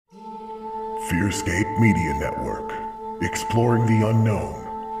Fearscape Media Network, exploring the unknown,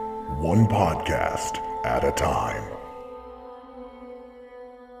 one podcast at a time.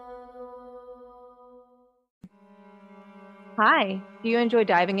 Hi, do you enjoy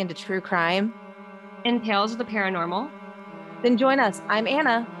diving into true crime and tales of the paranormal? Then join us. I'm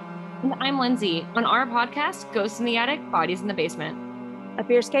Anna. And I'm Lindsay on our podcast, Ghosts in the Attic, Bodies in the Basement, a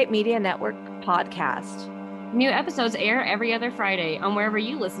Fearscape Media Network podcast. New episodes air every other Friday on wherever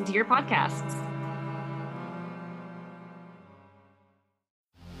you listen to your podcasts.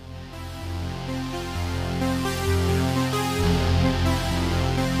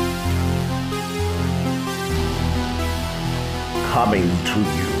 Coming to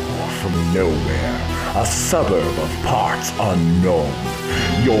you from nowhere, a suburb of parts unknown,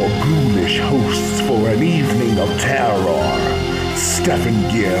 your ghoulish hosts for an evening of terror, Stephen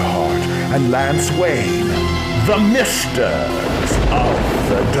Gearhart and Lance Wayne, the Misters of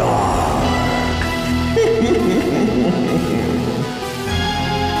the Dark.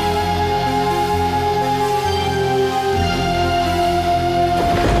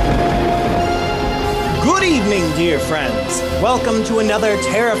 Good evening, dear friends. Welcome to another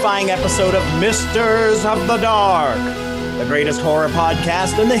terrifying episode of Misters of the Dark, the greatest horror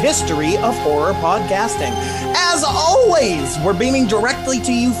podcast in the history of horror podcasting. As always, we're beaming directly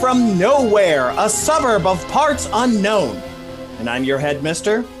to you from nowhere, a suburb of parts unknown. And I'm your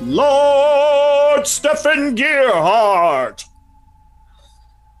headmister, Lord Stephen Gearhart.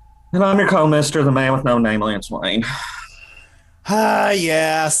 And I'm your co-mister, the man with no name, Lance Wayne.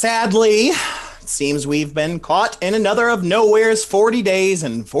 Yeah, sadly, it seems we've been caught in another of Nowhere's 40 days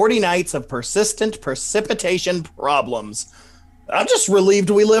and 40 nights of persistent precipitation problems. I'm just relieved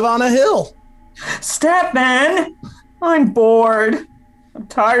we live on a hill. Stepman, I'm bored. I'm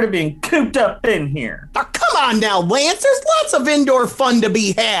tired of being cooped up in here. Oh, come on now, Lance. There's lots of indoor fun to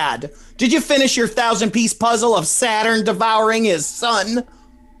be had. Did you finish your 1,000-piece puzzle of Saturn devouring his sun?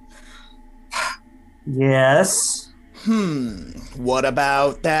 Yes. What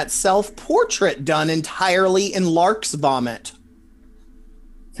about that self-portrait done entirely in Lark's vomit?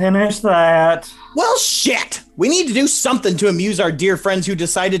 Finish that. Well, shit! We need to do something to amuse our dear friends who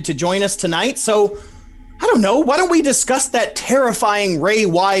decided to join us tonight, so, I don't know, why don't we discuss that terrifying Ray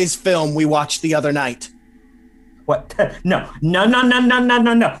Wise film we watched the other night? What? No.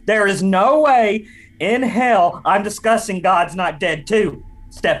 There is no way in hell I'm discussing God's Not Dead 2,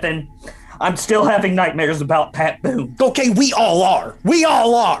 Stephen. I'm still having nightmares about Pat Boone. Okay, we all are. We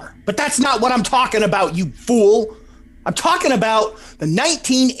all are. But that's not what I'm talking about, you fool. I'm talking about the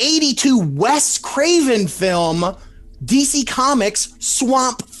 1982 Wes Craven film, DC Comics'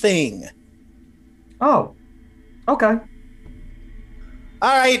 Swamp Thing. Oh, okay.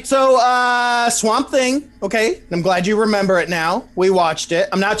 All right, so Swamp Thing, okay, I'm glad you remember it now. We watched it.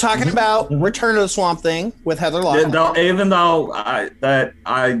 I'm not talking about Return of the Swamp Thing with Heather Locklear. Even though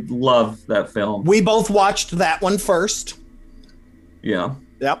I love that film. We both watched that one first. Yeah.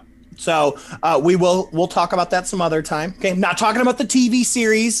 Yep. So we'll talk about that some other time. Okay, I'm not talking about the TV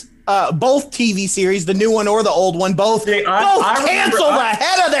series. Both TV series, the new one or the old one, both I canceled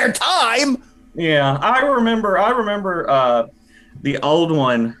ahead of their time. Yeah, I remember the old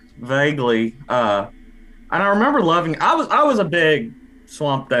one vaguely, and I remember loving. I was a big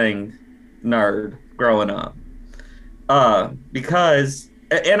Swamp Thing nerd growing up, because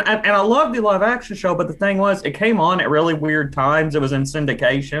and I loved the live action show. But the thing was, it came on at really weird times. It was in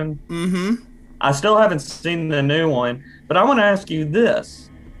syndication. Mm-hmm. I still haven't seen the new one, but I want to ask you this: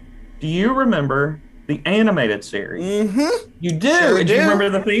 do you remember the animated series? Mm-hmm. You do? Sure Do you remember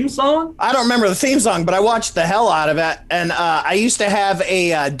the theme song? I don't remember the theme song, but I watched the hell out of it. And I used to have a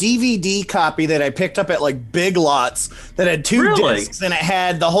DVD copy that I picked up at like Big Lots that had two discs, and it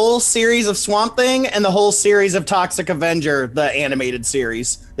had the whole series of Swamp Thing and the whole series of Toxic Avenger, the animated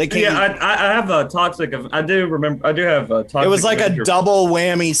series. That came I have a Toxic. I do have a Toxic. It was like Avenger. A double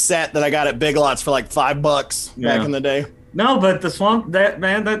whammy set that I got at Big Lots for like $5 back in the day. No, but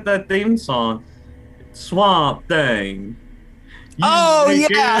that theme song. Swamp Thing.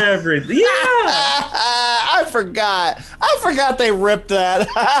 Everything. Yeah. I forgot they ripped that.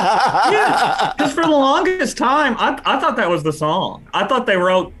 Yeah, because for the longest time, I thought that was the song. I thought they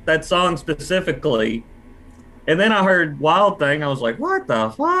wrote that song specifically, and then I heard Wild Thing. I was like, what the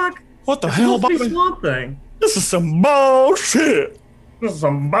fuck? What the hell, Bobby? Swamp Thing. This is some bullshit. This is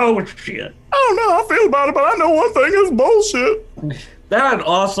some bullshit. I don't know how I feel about it, but I know one thing is bullshit. That had an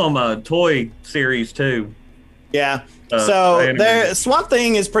awesome toy series too. Yeah. Animated. So Swamp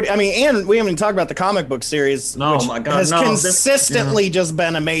Thing is pretty. I mean, and we haven't even talked about the comic book series. Oh which my God, has no, consistently just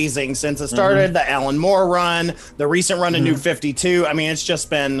been amazing since it started. The Alan Moore run, the recent run of New 52. I mean, it's just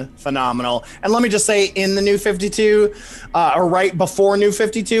been phenomenal. And let me just say, in the New 52, or right before New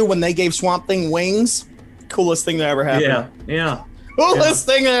 52, when they gave Swamp Thing wings, coolest thing that ever happened. Yeah. Coolest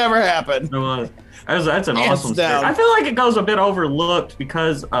thing that ever happened. It was. That's an Hands awesome down. story. I feel like it goes a bit overlooked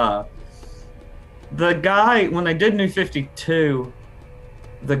because the guy, when they did New 52,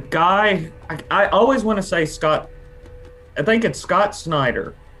 the guy, I always want to say Scott, I think it's Scott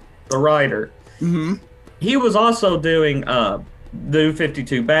Snyder, the writer. Mm-hmm. He was also doing New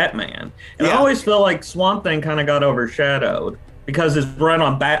 52 Batman. And I always feel like Swamp Thing kind of got overshadowed because his run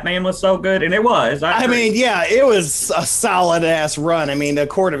on Batman was so good, and it was. I mean, yeah, it was a solid ass run. I mean, the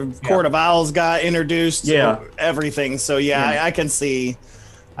Court of Owls got introduced to everything. So I can see.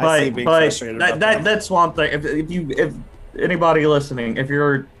 I see being frustrated about that Swamp Thing. If anybody listening, if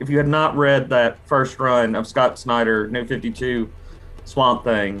you had not read that first run of Scott Snyder New 52 Swamp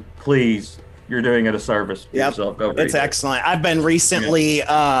Thing, please, you're doing it a service to yourself. Go read it's excellent. I've been recently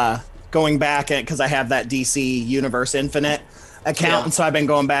going back because I have that DC Universe Infinite account, and so I've been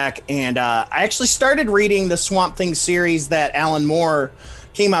going back, and I actually started reading the Swamp Thing series that Alan Moore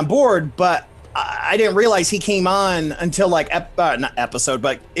came on board, but I didn't realize he came on until like not episode,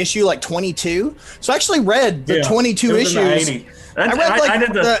 but issue like 22. So I actually read the 22 issues.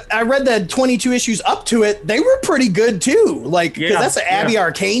 I read the 22 issues up to it. They were pretty good too. Like, because that's Abby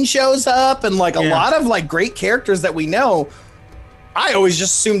Arcane shows up, and like a lot of like great characters that we know. I always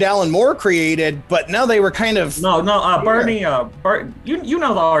just assumed Alan Moore created, but no, they were kind of Bernie. You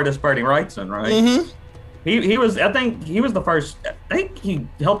know the artist Bernie Wrightson, right? Mm-hmm. He was. I think he was the first. I think he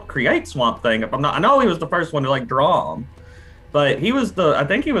helped create Swamp Thing. If I'm not, I know he was the first one to like draw him, but he was I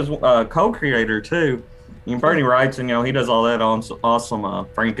think he was co-creator too. Bernie Wrightson, he does all that awesome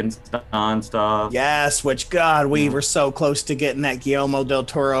Frankenstein stuff. Yes, which God, we were so close to getting that Guillermo del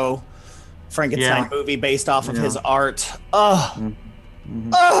Toro Frankenstein movie based off of his art. I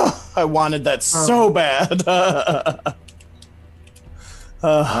wanted that so bad. I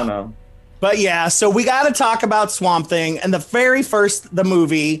know. But yeah, so we got to talk about Swamp Thing, and the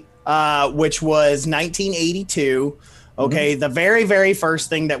movie, which was 1982. Okay, the very, very first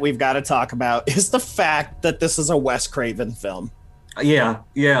thing that we've got to talk about is the fact that this is a Wes Craven film. Yeah.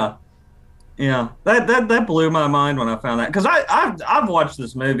 That blew my mind when I found that, because I've watched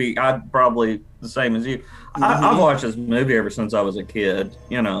this movie. I'm probably the same as you. I've watched this movie ever since I was a kid.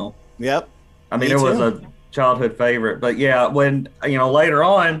 Yep. I mean, it was a childhood favorite. But yeah, when later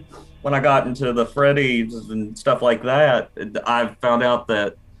on, when I got into the Freddy's and stuff like that, I found out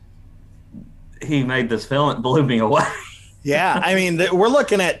that he made this film. It blew me away. Yeah, I mean, we're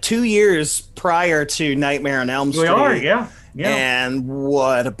looking at 2 years prior to Nightmare on Elm Street. We are, yeah. And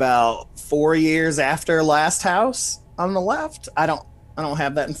what about 4 years after Last House on the left? I don't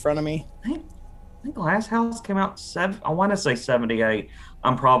have that in front of me. I think Last House came out I want to say 78.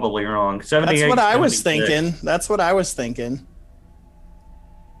 I'm probably wrong. 78. That's what I was thinking.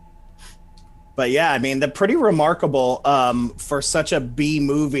 But yeah, I mean, they're pretty remarkable for such a B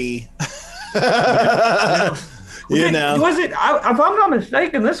movie. Was it? If I'm not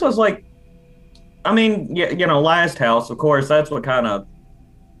mistaken, this was like, I mean, Last House, of course, that's what kind of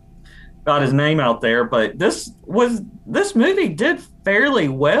got his name out there. But this movie did fairly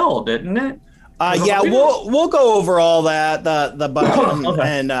well, didn't it? We'll go over all that, the budget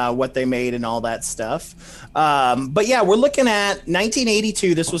and what they made and all that stuff. But yeah, we're looking at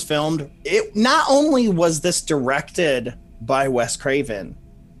 1982. This was filmed. It not only was this directed by Wes Craven,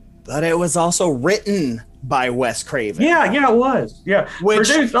 but it was also written by Wes Craven. Yeah, it was. Yeah, which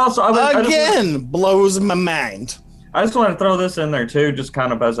produced also blows my mind. I just want to throw this in there too, just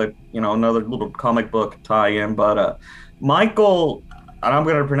kind of as a another little comic book tie-in. But Michael, and I'm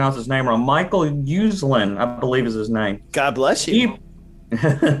going to pronounce his name wrong, Michael Uslan, I believe is his name. God bless you.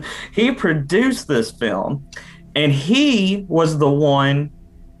 He produced this film, and he was the one.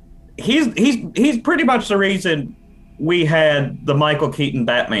 He's pretty much the reason we had the Michael Keaton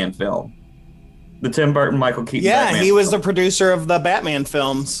Batman film, the Tim Burton Michael Keaton. Yeah, Batman he was film. the producer of the Batman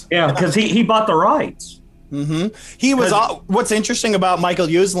films. Yeah, because he bought the rights. Mm-hmm. He was. What's interesting about Michael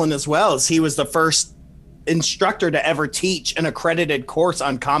Uslan as well is he was the first instructor to ever teach an accredited course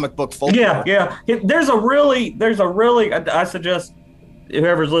on comic book folklore. Yeah. There's a really. I suggest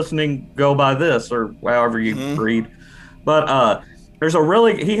whoever's listening go by this or however you read, but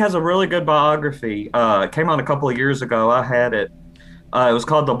he has a really good biography. It came out a couple of years ago. I had it. It was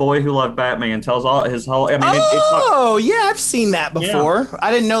called The Boy Who Loved Batman. Tells all his whole. I mean, Yeah, I've seen that before. Yeah.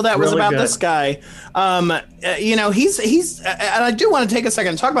 I didn't know that was really about good. This guy. You know, he's, and I do want to take a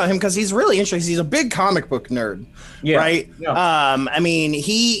second to talk about him because he's really interesting. He's a big comic book nerd, right? Yeah. I mean,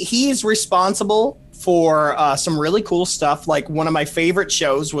 he's responsible for some really cool stuff. Like one of my favorite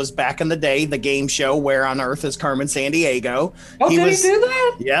shows was back in the day, the game show Where on Earth is Carmen Sandiego. Oh, did he do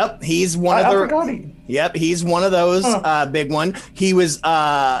that? Yep, he's one of the. Yep, he's one of those big one. He was,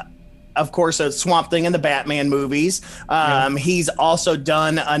 of course, a Swamp Thing in the Batman movies. He's also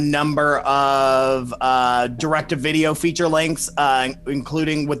done a number of direct-to-video feature lengths,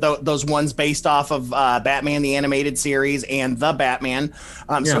 including with those ones based off of Batman the Animated Series and The Batman.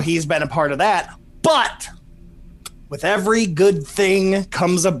 So he's been a part of that. But with every good thing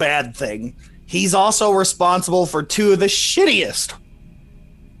comes a bad thing. He's also responsible for two of the shittiest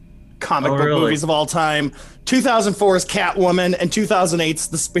comic book movies of all time. 2004's Catwoman and 2008's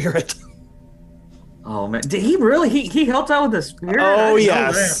The Spirit. Oh man, did he really? He helped out with The Spirit? Oh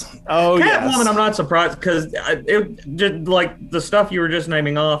yes. Oh yes. Catwoman, I'm not surprised because it just like the stuff you were just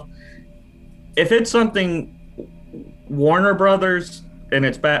naming off. If it's something Warner Brothers and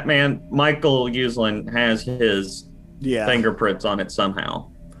it's Batman, Michael Uslan has his fingerprints on it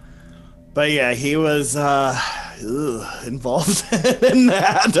somehow. But yeah, he was involved in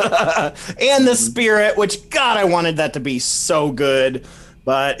that. And The Spirit, which, God, I wanted that to be so good,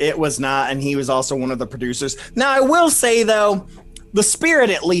 but it was not. And he was also one of the producers. Now, I will say, though, The Spirit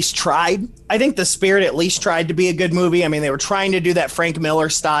at least tried. I think The Spirit at least tried to be a good movie. I mean, they were trying to do that Frank Miller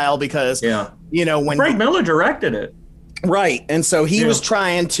style because, you know, when Frank Miller directed it. Right. And so he was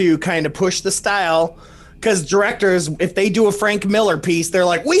trying to kind of push the style. Because directors, if they do a Frank Miller piece, they're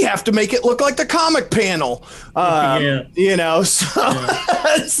like, we have to make it look like the comic panel. You know,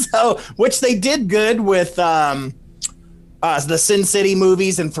 so which they did good with the Sin City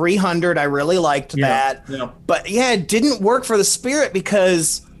movies and 300. I really liked that. Yeah. But it didn't work for The Spirit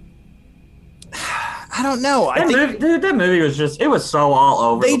because I don't know. That movie was just, it was so all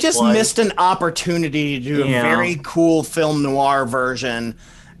over. They just missed an opportunity to do a very cool film noir version.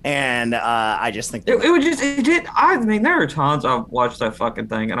 And I just think it did. I mean, there are times I've watched that fucking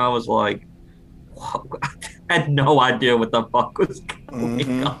thing and I was like, whoa, I had no idea what the fuck was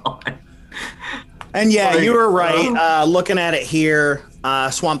going on. And you were right. Looking at it here,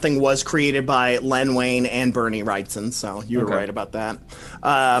 Swamp Thing was created by Len Wein and Bernie Wrightson. So you were right about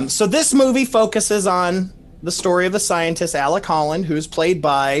that. So this movie focuses on the story of the scientist Alec Holland, who's played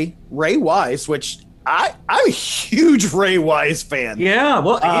by Ray Wise, which I'm a huge Ray Wise fan. Yeah,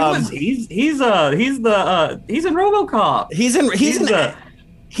 well, he's in RoboCop.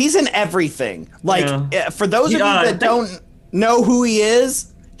 He's in everything. Like for those of you that don't know who he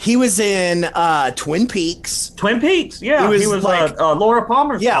is, he was in Twin Peaks. Twin Peaks, yeah. He was like Laura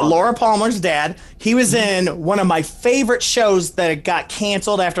Palmer's dad. Laura Palmer's dad. He was in one of my favorite shows that got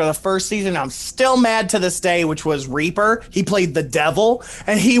canceled after the first season. I'm still mad to this day, which was Reaper. He played the devil,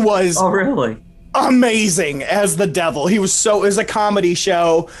 and he was amazing as the devil. It was a comedy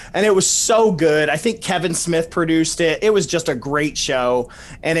show and it was so good. I think Kevin Smith produced it. It was just a great show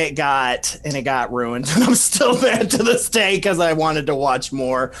and it got ruined. And I'm still mad to this day because I wanted to watch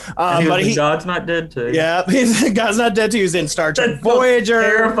more. But God's Not Dead too. Yeah, God's Not Dead too. He's in Star Trek Voyager.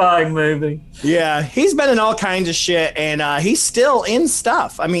 Terrifying movie. Yeah, he's been in all kinds of shit and he's still in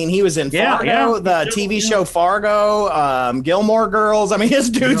stuff. I mean, he was in Fargo, the TV show Fargo, Gilmore Girls. I mean, his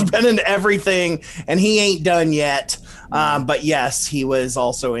dude's been in everything. And he ain't done yet. But yes, he was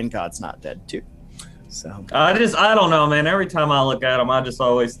also in God's Not Dead too. So I don't know, man. Every time I look at him, I just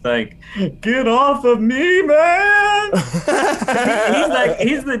always think, get off of me, man.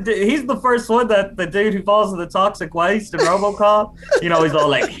 he's the first one, that the dude who falls in the toxic waste in RoboCop. You know, he's all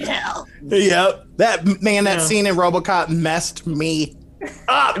like, hell. Yep. That scene in RoboCop messed me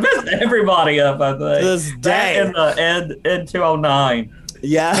up. It messed everybody up, I think. This day. That and the Ed 209.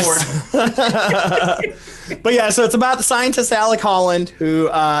 Yes. But yeah, so it's about the scientist Alec Holland who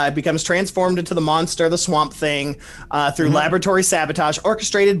becomes transformed into the monster, the Swamp Thing, through laboratory sabotage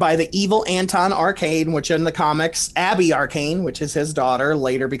orchestrated by the evil Anton Arcane, which in the comics, Abby Arcane, which is his daughter,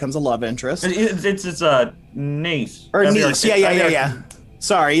 later becomes a love interest. It's a niece. Or Abby niece, yeah.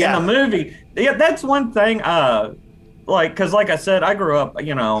 Sorry, yeah. In the movie, that's one thing, because like I said, I grew up,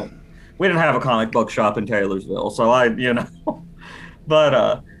 you know, we didn't have a comic book shop in Taylorsville, so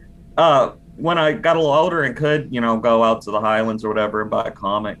But when I got a little older and could, go out to the Highlands or whatever and buy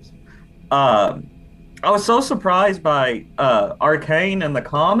comics, I was so surprised by Arcane in the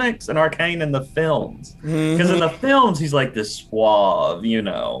comics and Arcane in the films. Because in the films, he's like this suave,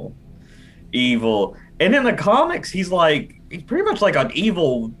 evil. And in the comics, he's like he's pretty much like an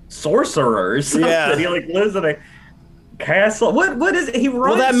evil sorcerer or something. Yeah. He like lives in a castle. What is it? He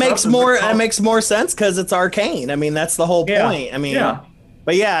runs. Well, that makes something more called- that makes more sense because it's Arcane. I mean, that's the whole Yeah. point. I mean, Yeah.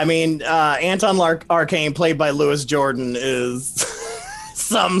 but yeah, I mean, Anton Arcane, played by Louis Jordan, is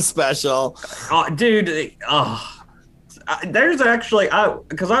something special. Oh, dude. There's actually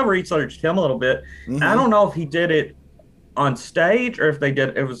because I researched him a little bit. Mhm. I don't know if he did it on stage or if they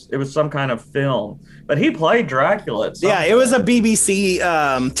did it was some kind of film, but he played Dracula. At some Yeah, it was a BBC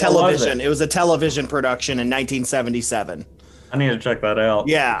television. it? It was a television production in 1977. I need to check that out.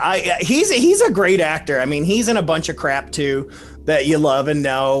 Yeah, he's a great actor. I mean, he's in a bunch of crap too that you love and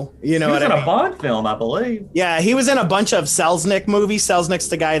know. You know He was what in I a mean? Bond film, I believe. Yeah, he was in a bunch of Selznick movies. Selznick's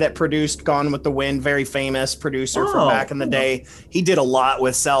the guy that produced Gone with the Wind, very famous producer from Oh, back in the cool. day. He did a lot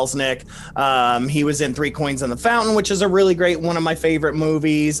with Selznick. He was in Three Coins in the Fountain, which is a really great one of my favorite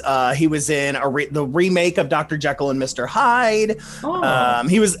movies. He was in the remake of Dr. Jekyll and Mr. Hyde. Oh.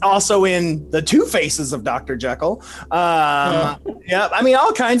 He was also in the Two Faces of Dr. Jekyll. Yeah, I mean,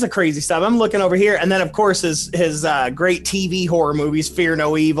 all kinds of crazy stuff. I'm looking over here. And then, of course, his great TV horror movies, Fear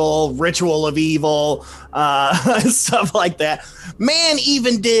No Evil, Ritual of Evil, stuff like that. Man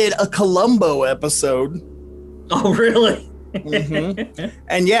even did a Columbo episode. Oh, really? Mhm.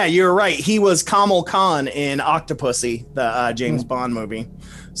 And yeah, you're right. He was Kamal Khan in Octopussy, the James Bond movie.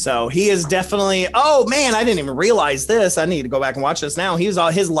 So he is definitely. Oh man, I didn't even realize this. I need to go back and watch this now. He was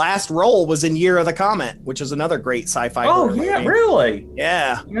his last role was in Year of the Comet, which is another great sci-fi. Oh, horror yeah, movie. really?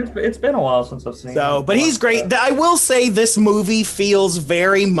 Yeah. It's been a while since I've seen So, it. but he's great. I will say this movie feels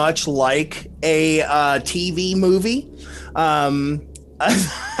very much like a TV movie.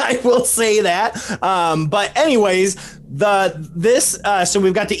 I will say that. But anyways, so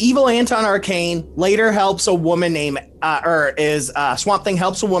we've got the evil Anton Arcane later helps a woman named Swamp Thing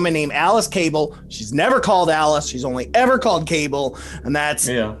helps a woman named Alice Cable. She's never called Alice. She's only ever called Cable, and that's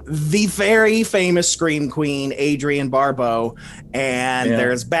the very famous Scream Queen, Adrienne Barbeau. And Yeah.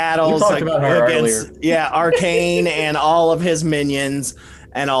 there's battles We talked about her against Arcane and all of his minions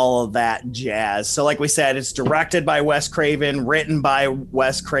and all of that jazz. So like we said, it's directed by Wes Craven, written by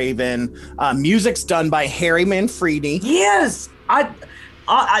Wes Craven. Music's done by Harry Manfredi. Yes, I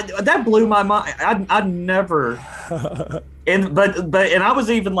that blew my mind. I never, and I was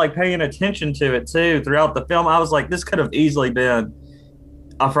even like paying attention to it too throughout the film. I was like, this could have easily been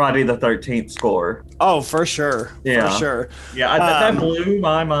a Friday the 13th score. Oh, for sure. Yeah. For sure. Yeah, that blew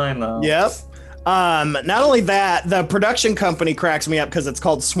my mind though. Yep. Not only that, the production company cracks me up because it's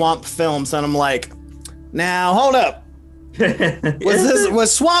called Swamp Films, and I'm like, now hold up.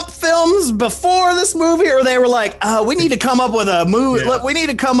 Was Swamp Films before this movie, or they were like, we need to come up with a movie. Yeah. We need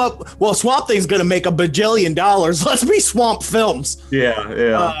to come up. Well, Swamp Thing's gonna make $1 billion. Let's be Swamp Films.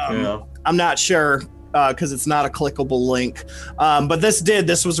 Yeah. I'm not sure because it's not a clickable link. But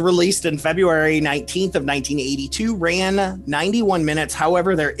this was released in February 19th of 1982, ran 91 minutes.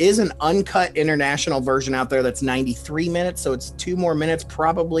 However, there is an uncut international version out there that's 93 minutes. So it's 2 more minutes,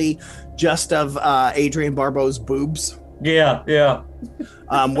 probably just of Adrienne Barbeau's boobs. Yeah.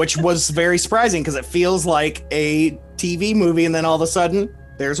 Which was very surprising because it feels like a TV movie. And then all of a sudden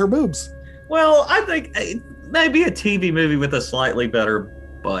there's her boobs. Well, I think maybe a TV movie with a slightly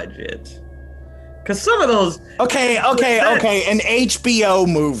better budget. Because some of those. Okay. An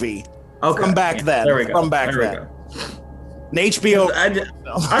HBO movie. From back then. There we go. From back There we then. go. An HBO. I don't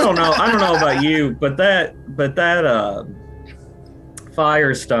know. I don't know about you, but that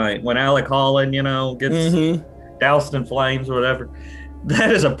fire stunt when Alec Holland, gets Mhm. doused in flames or whatever,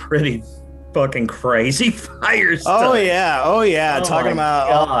 that is a pretty fucking crazy fire stunt. Oh yeah. Oh, Talking my about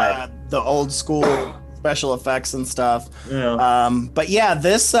all God. the old school special effects and stuff. Yeah. But yeah,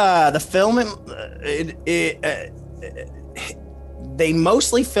 this the film they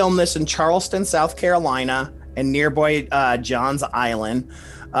mostly filmed this in Charleston, South Carolina, and nearby Johns Island.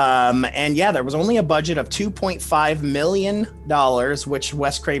 And yeah, there was only a budget of $2.5 million, which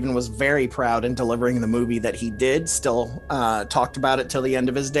Wes Craven was very proud in delivering the movie that he did. Still talked about it till the end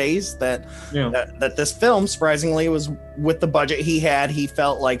of his days that this film, surprisingly, was with the budget he had. He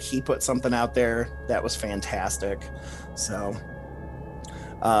felt like he put something out there that was fantastic. So,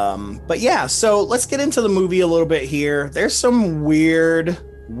 but yeah, so let's get into the movie a little bit here. There's some weird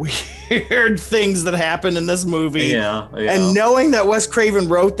things that happen in this movie. Yeah. And knowing that Wes Craven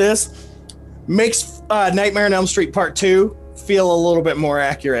wrote this makes Nightmare on Elm Street Part 2 feel a little bit more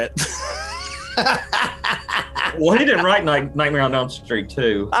accurate. Well, he didn't write Nightmare on Elm Street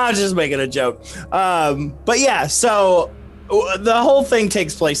 2. I was just making a joke. But yeah, so the whole thing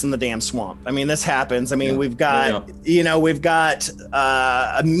takes place in the damn swamp. I mean, this happens. I mean, we've got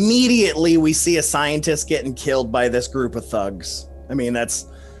immediately we see a scientist getting killed by this group of thugs. I mean, that's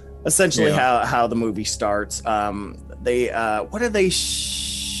essentially how the movie starts. They what do they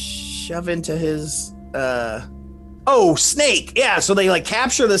shove into his snake? Yeah, so they like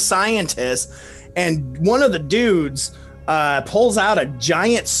capture the scientist, and one of the dudes pulls out a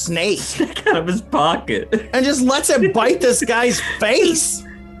giant snake out of his pocket and just lets it bite this guy's face.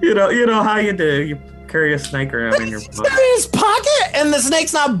 You know how you do. You carry a snake around in your pocket. In his pocket, and the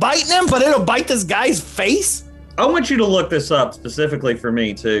snake's not biting him, but it'll bite this guy's face. I want you to look this up specifically for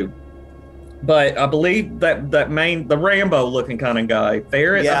me too. But I believe the Rambo looking kind of guy,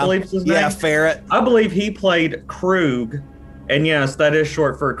 Ferret, I believe is his name. Yeah, Ferret. I believe he played Krug. And yes, that is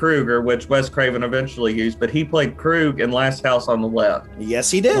short for Kruger, which Wes Craven eventually used, but he played Krug in Last House on the Left.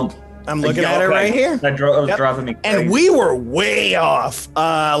 Yes, he did. I'm looking at it right here. That was driving me crazy. And we were way off.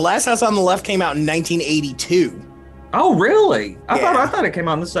 Last House on the Left came out in 1982. Oh, really? I thought it came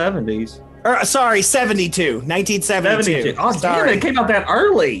out in the 70s. Sorry, 1972. Oh, damn, it came out that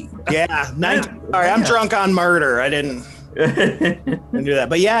early. Yeah. Sorry, I'm drunk on murder. I didn't do that.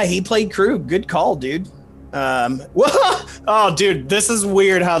 But yeah, he played Krug. Good call, dude. Oh, dude, this is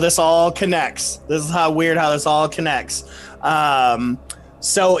weird how this all connects. So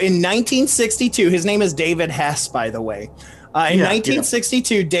in 1962, his name is David Hess, by the way. In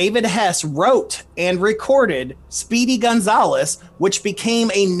 1962, David Hess wrote and recorded Speedy Gonzales, which became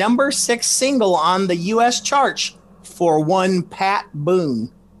a number 6 single on the U.S. charts for one Pat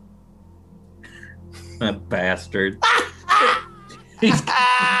Boone. That bastard. He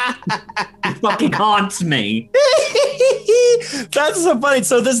fucking haunts me. That's so funny.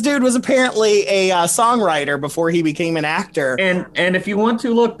 So this dude was apparently a songwriter before he became an actor. And if you want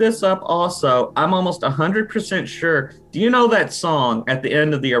to look this up also, I'm almost 100% sure. Do you know that song at the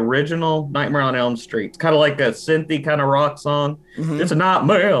end of the original Nightmare on Elm Street? It's kind of like a synthy kind of rock song. Mm-hmm. It's a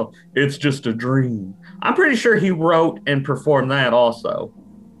nightmare. It's just a dream. I'm pretty sure he wrote and performed that also.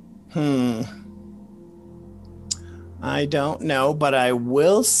 I don't know, but I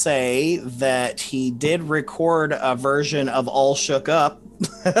will say that he did record a version of All Shook Up.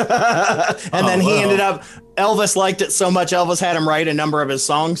 And then he ended up, Elvis liked it so much, Elvis had him write a number of his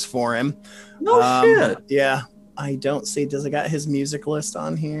songs for him. No shit. Yeah. I don't see, does it got his music list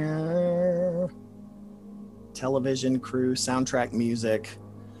on here? Television crew, soundtrack music.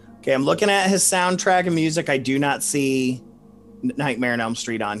 Okay, I'm looking at his soundtrack and music. I do not see Nightmare on Elm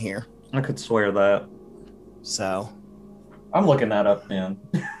Street on here. I could swear that. So... I'm looking that up, man.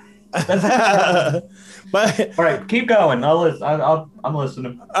 But all right, keep going. I'm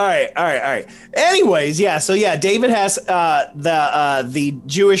listening. All right. Anyways, yeah. So yeah, David has the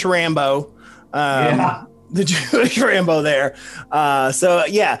Jewish Rambo. The Jewish Rambo there. So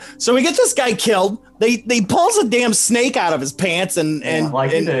we get this guy killed. They pulls a damn snake out of his pants and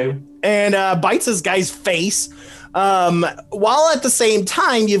bites this guy's face. While at the same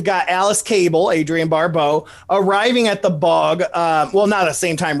time, you've got Alice Cable, Adrienne Barbeau, arriving at the bog. Well, not at the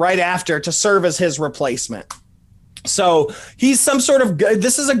same time, right after, to serve as his replacement. So he's some sort of,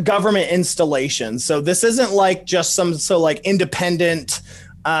 this is a government installation. So this isn't like just independent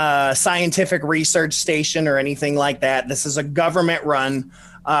scientific research station or anything like that. This is a government run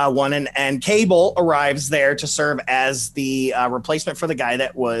one, and Cable arrives there to serve as the replacement for the guy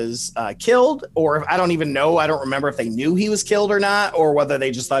that was killed, or I don't even know. I don't remember if they knew he was killed or not, or whether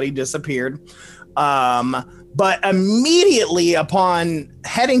they just thought he disappeared. But immediately upon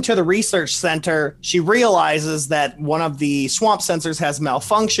heading to the research center, she realizes that one of the swamp sensors has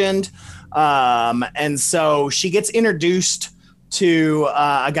malfunctioned. And so she gets introduced to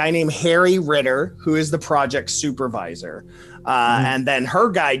a guy named Harry Ritter, who is the project supervisor. And then her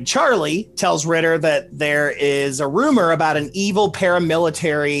guide, Charlie, tells Ritter that there is a rumor about an evil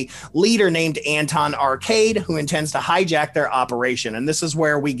paramilitary leader named Anton Arcade who intends to hijack their operation. And this is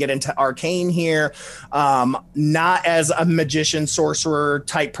where we get into Arcane here, not as a magician, sorcerer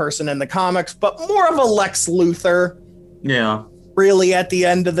type person in the comics, but more of a Lex Luthor. Yeah. Really, at the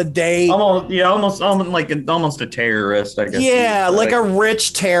end of the day, almost a terrorist, I guess. Yeah, like a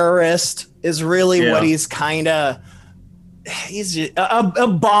rich terrorist is really what he's kind of. He's just a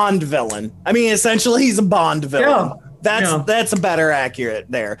Bond villain. I mean, essentially, he's a Bond villain. That's a better accurate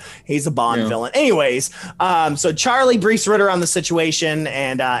there. He's a Bond villain. Anyways, so Charlie briefs Ritter on the situation,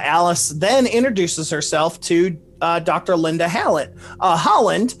 and Alice then introduces herself to Dr. Linda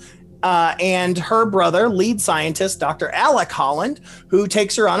Holland. And her brother, lead scientist, Dr. Alec Holland, who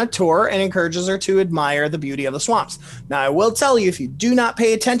takes her on a tour and encourages her to admire the beauty of the swamps. Now, I will tell you, if you do not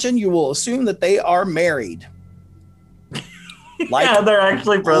pay attention, you will assume that they are married. Like, yeah, they're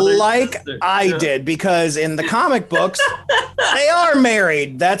actually brothers. Like I did, because in the comic books, they are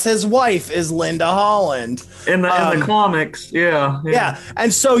married. That's his wife, is Linda Holland. In the comics, Yeah.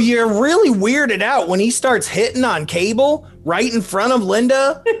 And so you're really weirded out when he starts hitting on Cable right in front of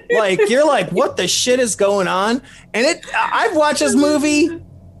Linda. Like, you're like, what the shit is going on? And I've watched this movie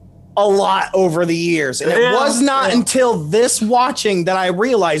a lot over the years. And it was not until this watching that I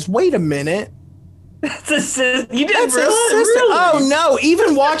realized, wait a minute. That's a sister. You didn't That's his realize? sister. Really? Oh no!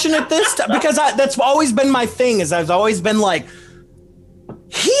 Even watching it this time, because that's always been my thing. Is I've always been like,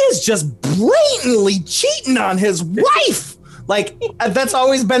 he is just blatantly cheating on his wife. Like, that's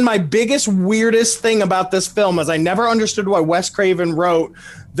always been my biggest, weirdest thing about this film. Is I never understood why Wes Craven wrote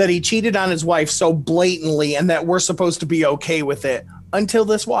that he cheated on his wife so blatantly, and that we're supposed to be okay with it until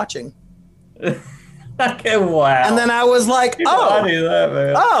this watching. Okay, wow. And then I was like, I knew that,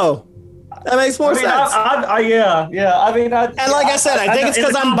 man. oh. That makes more sense. Yeah. I mean, and like I said, I think it's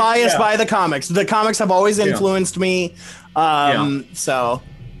because I'm biased by the comics. The comics have always influenced me. So.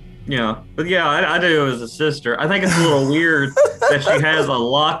 Yeah, but yeah, I do as a sister. I think it's a little weird that she has a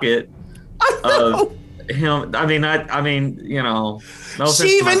locket of him. I mean, you know. No,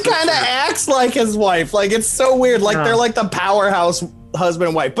 she even kind of acts like his wife. Like, it's so weird. Like, they're like the powerhouse husband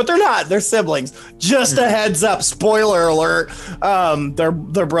and wife, but they're not. They're siblings. Just a heads up. Spoiler alert. They're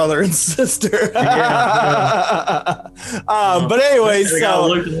brother and sister. But anyways, so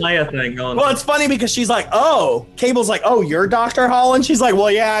Luke and Leia thing going. Well, it's funny because she's like, "Oh," Cable's like, "Oh, you're Dr. Holland." She's like, "Well,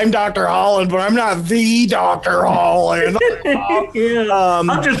 yeah, I'm Dr. Holland, but I'm not the Dr. Holland.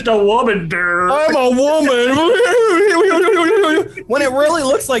 I'm just a woman, dude. I'm a woman." When it really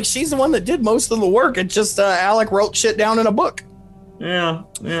looks like she's the one that did most of the work. It's just Alec wrote shit down in a book. Yeah.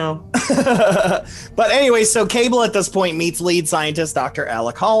 But anyway, so Cable at this point meets lead scientist Dr.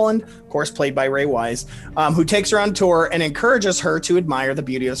 Alec Holland, of course played by Ray Wise, who takes her on tour and encourages her to admire the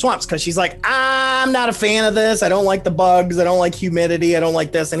beauty of the swamps, because she's like, I'm not a fan of this. I don't like the bugs. I don't like humidity. I don't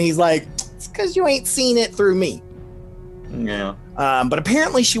like this. And he's like, it's because you ain't seen it through me. Yeah. But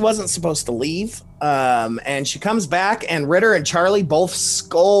apparently she wasn't supposed to leave. And she comes back, and Ritter and Charlie both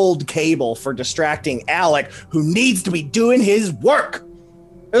scold Cable for distracting Alec, who needs to be doing his work.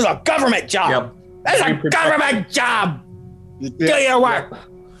 There's a government job. Yep. There's a government job. Do your work.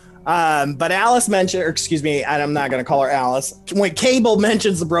 But Alice mentioned, or excuse me, I'm not going to call her Alice. When Cable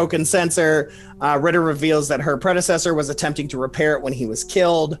mentions the broken sensor, Ritter reveals that her predecessor was attempting to repair it when he was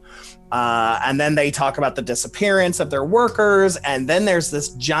killed. And then they talk about the disappearance of their workers. And then there's this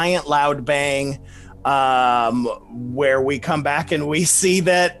giant loud bang where we come back and we see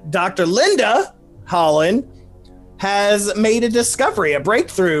that Dr. Linda Holland has made a discovery, a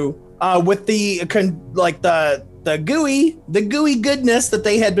breakthrough with the gooey goodness that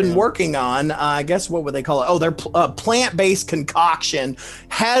they had been working on. I guess what would they call it? Oh, their plant-based concoction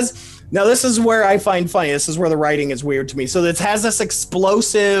has. Now this is where I find funny. This is where the writing is weird to me. So it has this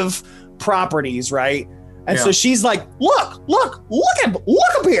explosive properties, right? And so she's like, look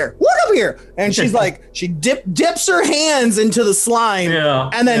up here. And she's like, she dips her hands into the slime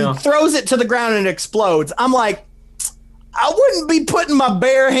and then throws it to the ground and it explodes. I'm like, I wouldn't be putting my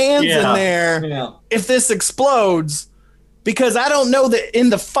bare hands in there if this explodes, because I don't know that in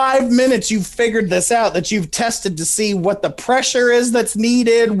the 5 minutes you've figured this out, that you've tested to see what the pressure is that's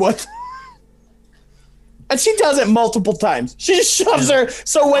needed, and she does it multiple times. She just shoves her.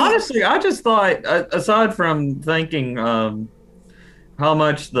 So honestly, I just thought, aside from thinking how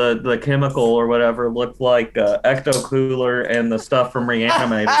much the chemical or whatever looked like Ecto Cooler and the stuff from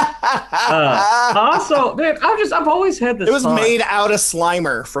Reanimator. Also, man, I've always had this. It was thought. Made out of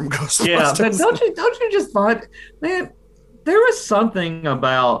Slimer from Ghostbusters. Yeah, but don't you just find, man, there was something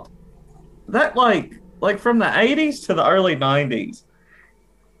about that, like from the 80s to the early 90s.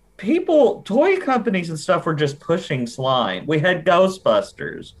 Toy companies and stuff were just pushing slime. We had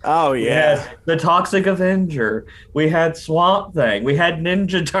Ghostbusters. Oh, We yeah. had the Toxic Avenger. We had Swamp Thing. We had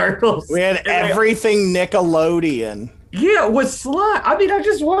Ninja Turtles. We had everything Nickelodeon. Yeah, with slime. I mean, I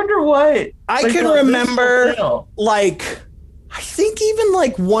just wonder what. I can remember, I think even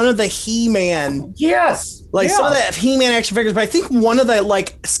one of the He-Man. Yes. Some of the He-Man action figures, but I think one of the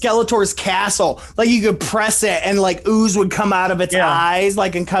Skeletor's castle, you could press it and ooze would come out of its eyes,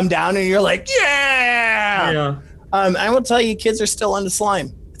 and come down, and you're like, yeah. I will tell you, kids are still into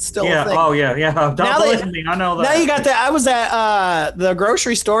slime. It's still a thing. Oh yeah. Don't believe me. I know that. Now you got I was at the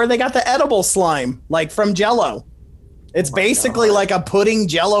grocery store. They got the edible slime, from Jell-O. It's basically like a pudding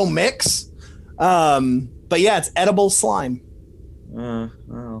Jell-O mix. But yeah, it's edible slime.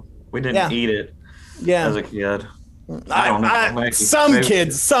 Well, we didn't eat it. Yeah. As a kid. I don't know. Maybe. Some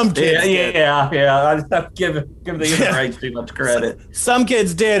kids. Yeah. I just have to give the internet too much credit. Some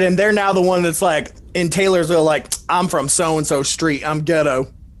kids did, and they're now the one that's like in Taylorsville, like, I'm from so and so street. I'm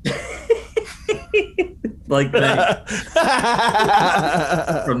ghetto. Like that.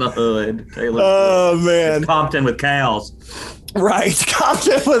 From the hood. Taylorsville. Oh man. Compton with cows. Right,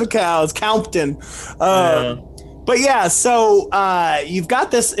 Compton with cows. Compton. But yeah, so you've got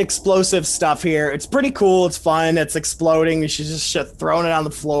this explosive stuff here. It's pretty cool. It's fun. It's exploding. She's just throwing it on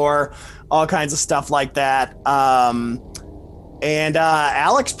the floor, all kinds of stuff like that. And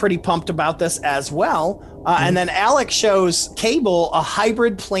Alex pretty pumped about this as well. And then Alex shows Cable a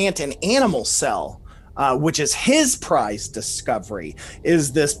hybrid plant and animal cell, which is his prize discovery,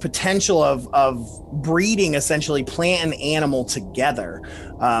 is this potential of breeding essentially plant and animal together,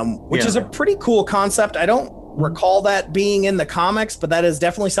 which is a pretty cool concept. I don't recall that being in the comics, but that is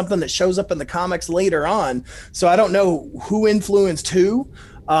definitely something that shows up in the comics later on. So I don't know who influenced who,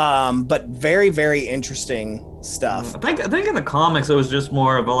 but very, very interesting stuff. I think in the comics it was just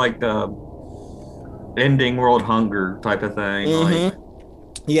more of a like the ending world hunger type of thing. Like.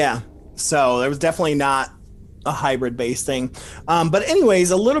 Yeah. So there was definitely not a hybrid based thing. But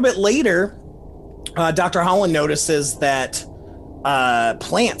anyways, a little bit later, Dr. Holland notices that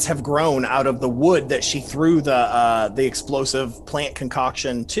plants have grown out of the wood that she threw the explosive plant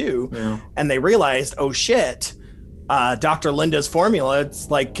concoction to, and they realized, oh shit, Dr. Linda's formula,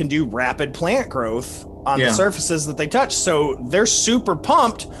 it's like can do rapid plant growth on the surfaces that they touch. So they're super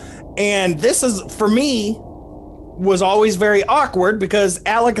pumped, and this is for me was always very awkward because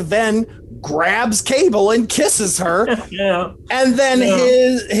Alec then grabs Cable and kisses her. And then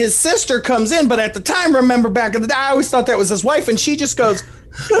his sister comes in, but at the time, remember back in the day, I always thought that was his wife, and she just goes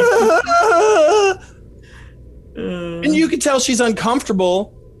and you can tell she's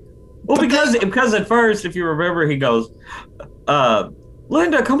uncomfortable. Well, because at first, if you remember, he goes,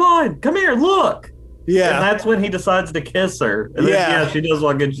 Linda, come here, look. Yeah. And that's when he decides to kiss her. And then, she does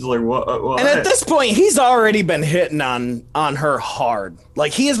walk in. She's like, what? And at this point, he's already been hitting on her hard.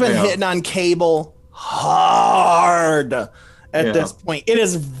 Like, he has been hitting on Cable hard at this point. It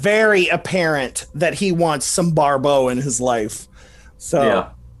is very apparent that he wants some Barbeau in his life.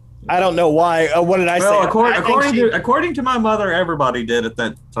 So I don't know why. What did I say? According to my mother, everybody did at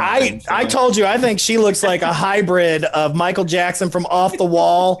that time. I told you, I think she looks like a hybrid of Michael Jackson from Off the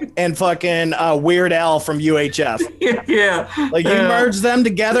Wall and fucking Weird Al from UHF. Like you merge them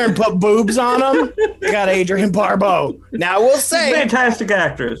together and put boobs on them. You got Adrienne Barbeau. Now we'll say, she's a fantastic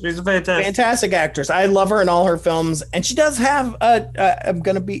actress. She's a fantastic actress. I love her in all her films, and she does have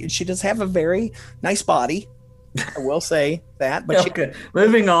she does have a very nice body. I will say that, but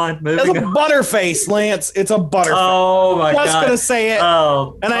moving on. It's a butterface, Lance. It's a butterface. Oh my God! Just gonna say it.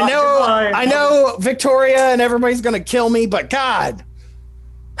 Oh, and I know Victoria and everybody's gonna kill me, but God.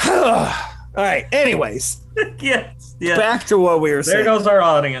 All right. Anyways, yes. Back to what we were saying. There goes our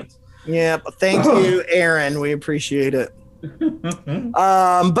audience. Yeah, but thank you, Aaron. We appreciate it.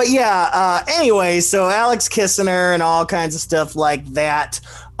 But yeah. Anyway, so Alex kissing her and all kinds of stuff like that.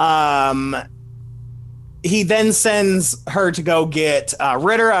 He then sends her to go get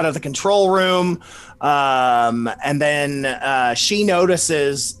Ritter out of the control room. And then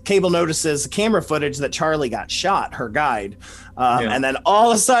Cable notices the camera footage that Charlie got shot, her guide. And then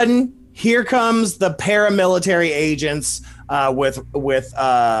all of a sudden, here comes the paramilitary agents with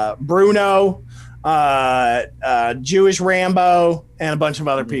Bruno, Jewish Rambo, and a bunch of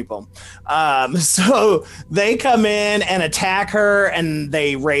other people. So they come in and attack her, and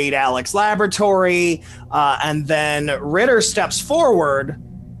they raid Alex's laboratory. And then Ritter steps forward,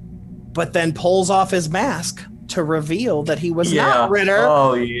 but then pulls off his mask to reveal that he was not Ritter.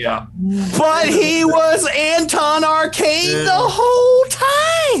 Oh, yeah. But he was Anton Arcane the whole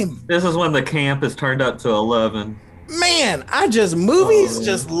time. This is when the camp is turned up to 11. Man, movies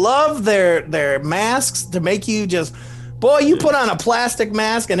just love their masks to make you just, boy, you put on a plastic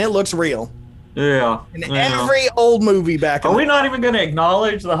mask and it looks real. Yeah. In every old movie back. Are we not even going to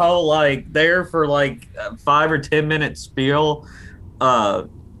acknowledge the whole, like, there for, like, 5 or 10 minute spiel?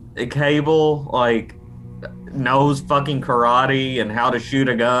 Cable, like, knows fucking karate and how to shoot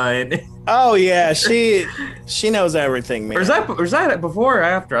a gun. Oh, yeah. She knows everything, man. Or is that before or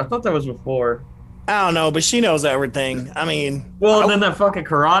after? I thought that was before. I don't know, but she knows everything. I mean, well, then that fucking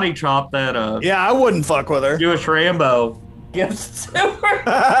karate chop that I wouldn't fuck with her. Jewish Rambo gives to her.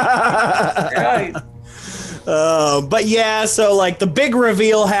 Right. But yeah, so like the big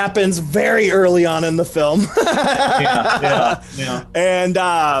reveal happens very early on in the film. Yeah. And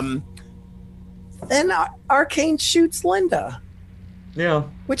then Arcane shoots Linda. Yeah.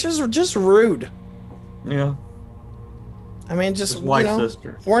 Which is just rude. Yeah. I mean, just His white you know,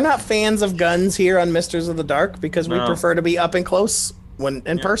 sister. we're not fans of guns here on Misters of the Dark because we No. prefer to be up and close when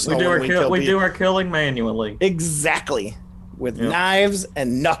in personal. We do, when our, we kill we people. do our killing manually. Exactly, with Yep. knives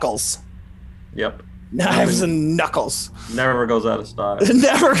and knuckles. Yep. Knives and knuckles. Never goes out of style. It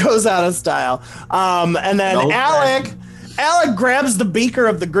never goes out of style. And then No Alec grabs the beaker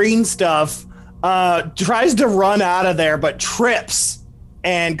of the green stuff, tries to run out of there, but trips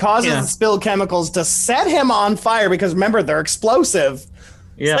and causes the spilled chemicals to set him on fire because remember, they're explosive.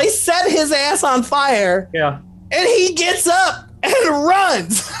 Yeah. So they set his ass on fire Yeah. and he gets up and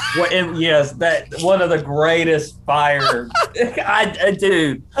runs. Yes, that one of the greatest fire.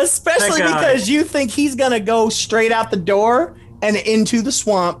 Dude. Especially That guy. because you think he's going to go straight out the door and into the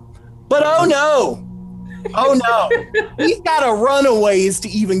swamp. But oh no. Oh no. He's got to run a ways to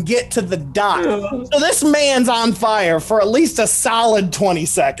even get to the dock. So this man's on fire for at least a solid 20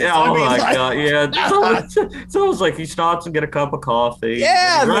 seconds. Oh I mean, my like, god, yeah. It's almost like he stops and get a cup of coffee.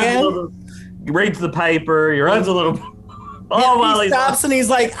 Yeah, He runs man. a little- he reads the paper. He runs a little. While he he's stops and he's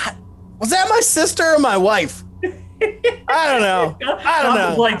like, was that my sister or my wife? I don't know. I don't know.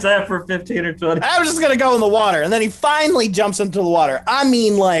 Contemplates that for 15 or 20. I was just going to go in the water. And then he finally jumps into the water. I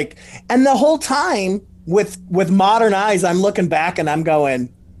mean, like, and the whole time with modern eyes, I'm looking back and I'm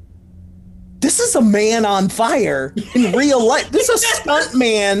going, this is a man on fire in real life. This is a stunt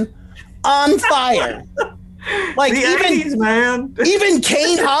man on fire. Like, The even 80s, man. even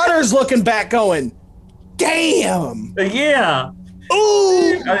Kane Hodder's looking back going, damn. Yeah.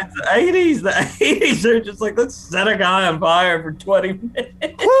 Ooh. It's the 80s. The 80s are just like, let's set a guy on fire for 20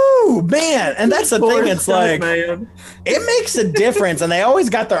 minutes. Woo, man. And that's the Poor thing. It's stunt, like, man. it makes a difference. And they always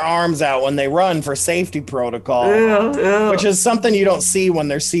got their arms out when they run for safety protocol, Yeah. which is something you don't see when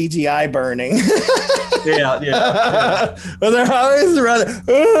they're CGI burning. Yeah. But they're always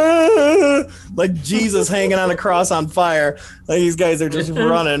running like Jesus hanging on a cross on fire. Like these guys are just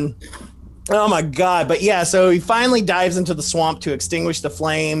running. Oh my God. But yeah, so he finally dives into the swamp to extinguish the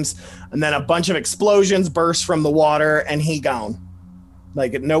flames, and then a bunch of explosions burst from the water and he gone.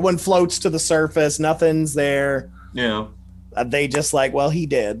 Like no one floats to the surface, nothing's there. Yeah. They just like, well, he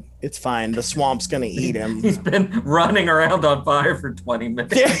did. It's fine. The swamp's gonna eat him. He's been running around on fire for 20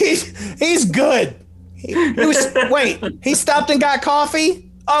 minutes. Yeah, he's good. He stopped and got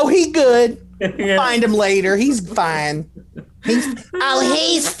coffee? Oh, he good. Yeah. Find him later. He's fine. He's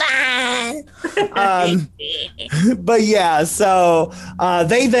fine. But yeah, so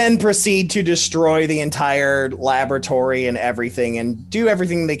they then proceed to destroy the entire laboratory and everything and do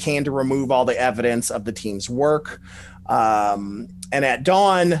everything they can to remove all the evidence of the team's work. And at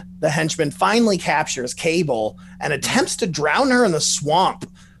dawn, the henchman finally captures Cable and attempts to drown her in the swamp,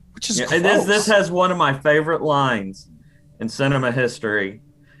 which is And gross. this has one of my favorite lines in cinema history.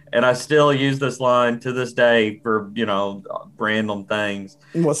 And I still use this line to this day for, random things.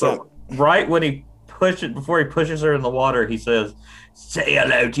 What's So right when before he pushes her in the water, he says, "Say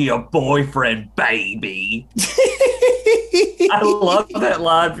hello to your boyfriend, baby." I love that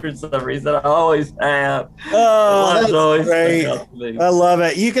line for some reason. I always have. Oh, That line's that's great. stuck out to me. I love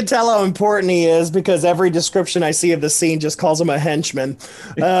it. You can tell how important he is because every description I see of the scene just calls him a henchman.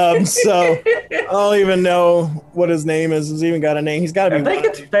 So I don't even know what his name is. He's even got a name. He's got to I be. think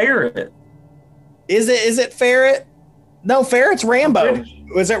it's Ferret. Is it Ferret? No, Ferret's Rambo.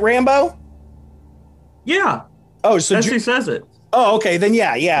 Was it Rambo? Yeah, Oh, so as he says it. oh, okay. Then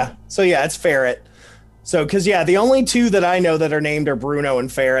yeah. So yeah, it's Ferret. So because the only two that I know that are named are Bruno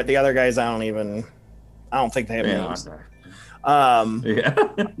and Ferret. The other guys I don't think they have names. Yeah.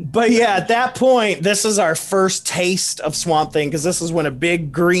 But yeah, at that point, this is our first taste of Swamp Thing because this is when a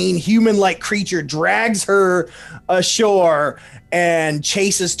big green human-like creature drags her ashore and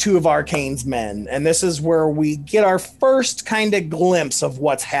chases two of Arcane's men. And this is where we get our first kind of glimpse of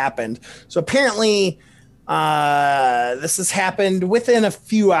what's happened. So apparently, this has happened within a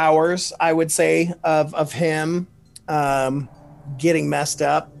few hours, I would say, of him getting messed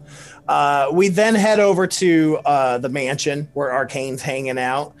up. We then head over to the mansion where Arcane's hanging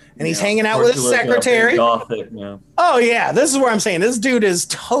out, and he's hanging out with his secretary. Gothic, yeah. Oh yeah, this is where I'm saying this dude is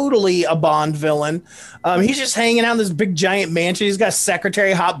totally a Bond villain. He's just hanging out in this big giant mansion. He's got a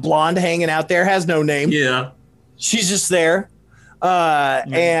secretary, hot blonde, hanging out there, has no name. Yeah. She's just there.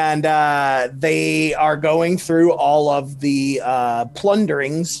 And they are going through all of the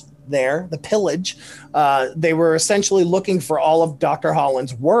plunderings there, the pillage. They were essentially looking for all of Dr.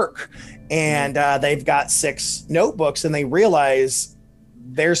 Holland's work, and they've got 6 notebooks, and they realize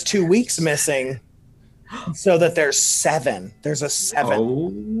there's 2 weeks missing, so that there's 7. There's a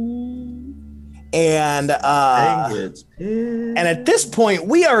 7. And Dang it. and at this point,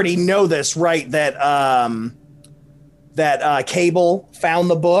 we already know this, right? That that Cable found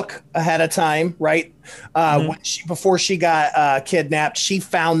the book ahead of time, right? Before she got kidnapped, she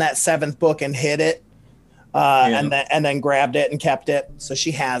found that 7th book and hid it, and then grabbed it and kept it, so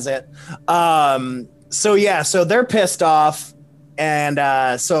she has it. So they're pissed off,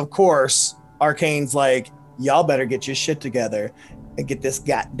 and so of course Arcane's like, y'all better get your shit together and get this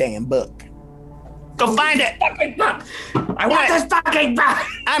goddamn book. Go find it. I want this fucking book.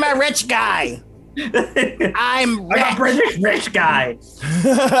 I'm a rich guy. I'm a British rich guy.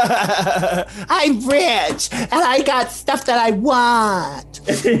 I'm rich and I got stuff that I want.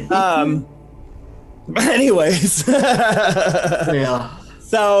 But anyways. Yeah.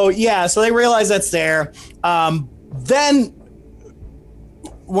 So they realize that's there. Then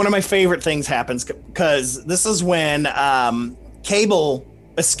one of my favorite things happens, because this is when Cable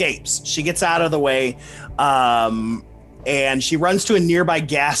escapes. She gets out of the way, and she runs to a nearby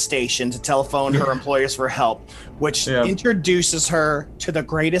gas station to telephone her employers for help, which introduces her to the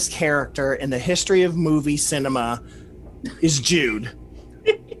greatest character in the history of movie cinema, is Jude.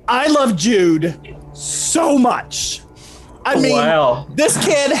 I love Jude so much. I mean, this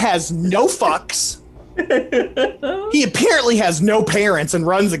kid has no fucks. He apparently has no parents and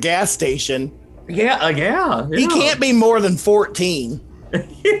runs a gas station. Yeah. He can't be more than 14.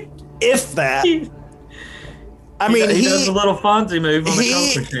 If that. I mean, he does a little Fonzie move on the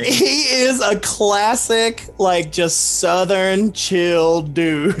Coke machine. He is a classic, like, just Southern chill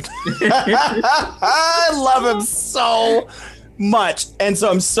dude. I love him so much. And so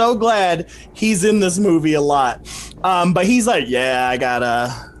I'm so glad he's in this movie a lot. But he's like, I got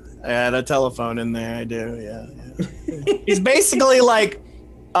a telephone in there. I do. Yeah. He's basically like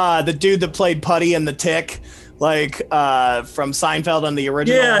the dude that played Putty in The Tick, like from Seinfeld on the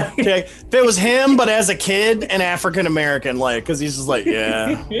original Tick. If it was him, but as a kid and African American, like, because he's just like,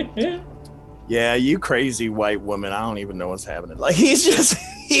 yeah, you crazy white woman. I don't even know what's happening. Like, he's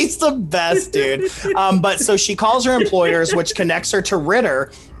the best dude. But so she calls her employers, which connects her to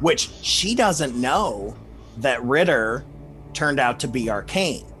Ritter, which she doesn't know that Ritter turned out to be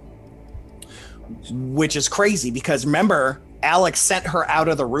Arcane, which is crazy because remember, Alex sent her out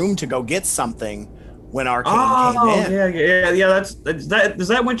of the room to go get something when Arcane came in. Yeah. Is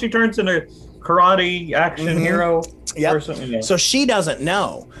that when she turns into karate action hero person? Yeah. So she doesn't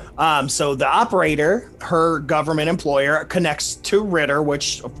know. So the operator, her government employer, connects to Ritter,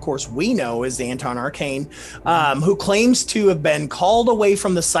 which of course we know is Anton Arcane, who claims to have been called away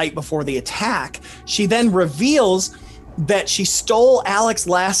from the site before the attack. She then reveals that she stole Alex's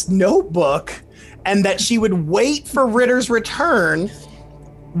last notebook and that she would wait for Ritter's return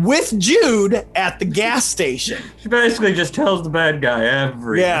with Jude at the gas station. She basically just tells the bad guy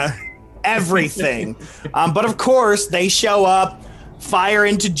everything. But of course, they show up, fire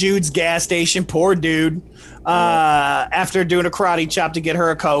into Jude's gas station. Poor dude. After doing a karate chop to get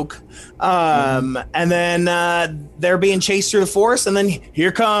her a Coke. And then they're being chased through the forest. And then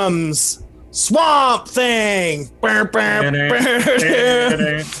here comes Swamp Thing.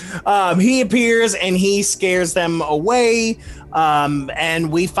 He appears and he scares them away.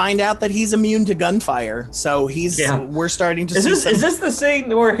 And we find out that he's immune to gunfire. So we're starting to see. Is this the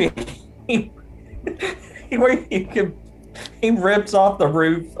scene where he rips off the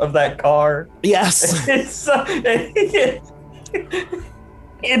roof of that car? Yes.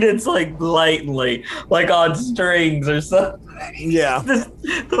 And it's like blatantly, like on strings or something. Yeah.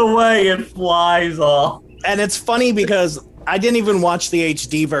 The way it flies off. And it's funny because I didn't even watch the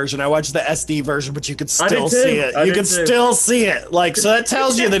HD version. I watched the SD version, but you could still see it. You could still see it. Like, so that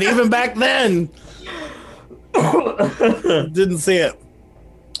tells you that even back then, didn't see it.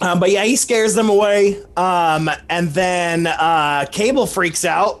 But yeah, he scares them away. And then Cable freaks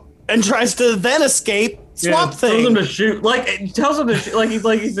out and tries to then escape Swamp Thing. Tells him to shoot. Like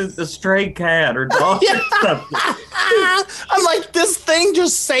he's a stray cat or dog or something. I'm like, this thing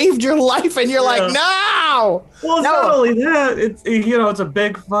just saved your life, and you're like, no. Well, it's not only that. It's a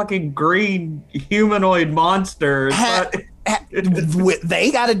big fucking green humanoid monster.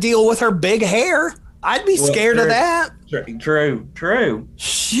 They got to deal with her big hair. I'd be scared of that. True.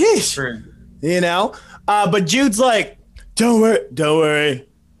 Sheesh. True. But Jude's like, don't worry.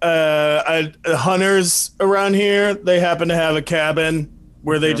 Hunters around here, they happen to have a cabin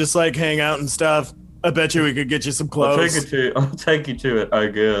where they just like hang out and stuff. I bet you we could get you some clothes. I'll take you to it, I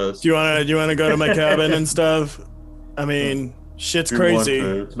guess. Do you wanna go to my cabin and stuff? I mean, shit's crazy.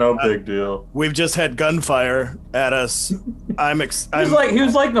 It's no big deal. We've just had gunfire at us. He was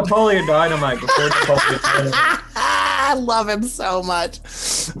like Napoleon Dynamite before Napoleon Dynamite. I love him so much.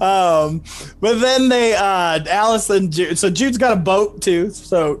 But then they Alice and Jude. So Jude's got a boat too.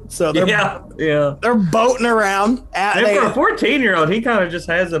 So they're boating around. And for a 14-year-old, he kind of just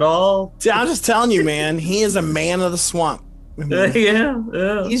has it all. I'm just telling you, man. He is a man of the swamp. I mean,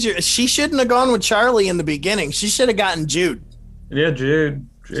 yeah. She shouldn't have gone with Charlie in the beginning. She should have gotten Jude. Yeah, Jude.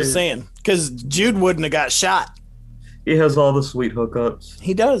 Just saying, because Jude wouldn't have got shot. He has all the sweet hookups.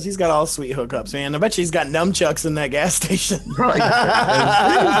 He does. He's got all the sweet hookups, man. I bet you he's got nunchucks in that gas station. Right.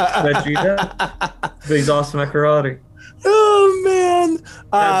 Bet you does. He's awesome at karate. Oh, man.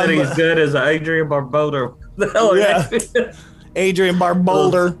 I bet he's good as Adrian Barboda. Yeah. Adrian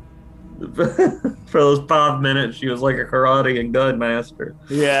Barboulder. For those 5 minutes, she was like a karate and gun master.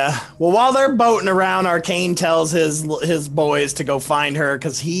 Yeah. Well, while they're boating around, Arcane tells his boys to go find her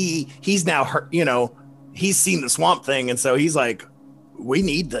because he's now he's seen the Swamp Thing, and so he's like, we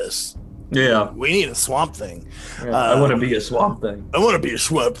need this. Yeah. We need a Swamp Thing. Yeah, I want to be a Swamp Thing. I want to be a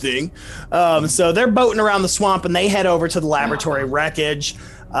Swamp Thing. So they're boating around the swamp, and they head over to the laboratory wreckage.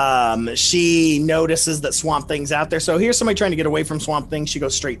 She notices that Swamp Thing's out there. So here's somebody trying to get away from Swamp Thing. She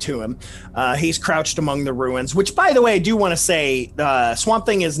goes straight to him. He's crouched among the ruins, which, by the way, I do want to say Swamp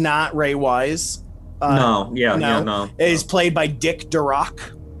Thing is not Ray Wise. No. He's played by Dick Durock.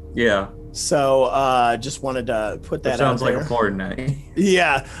 Yeah. So just wanted to put that out there. Sounds like a porn name.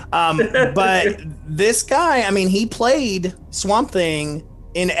 Yeah. But this guy, I mean, he played Swamp Thing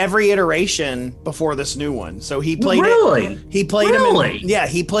in every iteration before this new one. So he played He played him.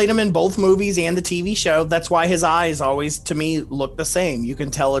 He played him in both movies and the TV show. That's why his eyes always, to me, look the same. You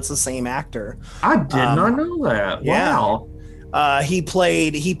can tell it's the same actor. I did not know that. Yeah. Wow. He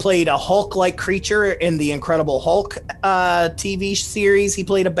played a Hulk-like creature in the Incredible Hulk TV series. He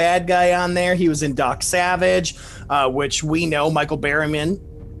played a bad guy on there. He was in Doc Savage, which we know Michael Berryman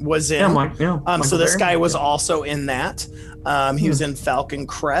was in. So this guy was also in that. He was in Falcon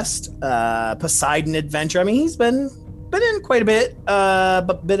Crest, Poseidon Adventure. I mean, he's been in quite a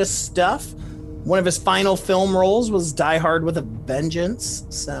bit of stuff. One of his final film roles was Die Hard with a Vengeance.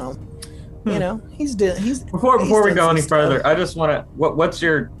 So. You know, he's before we go any further, I just want to. What's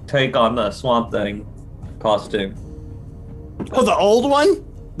your take on the Swamp Thing costume? Oh, the old one?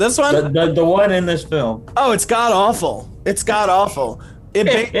 This one? The one in this film. Oh, it's god awful. It's god awful. But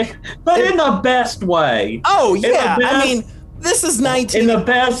in the best way. Oh yeah, I mean, this is 19. In the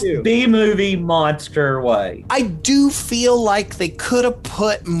best B-movie monster way. I do feel like they could have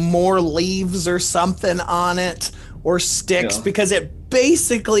put more leaves or something on it. Or sticks, because it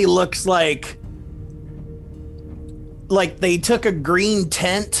basically looks like they took a green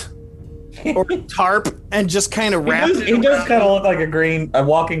tent or tarp and just kind of wrapped it. He does kind of look like a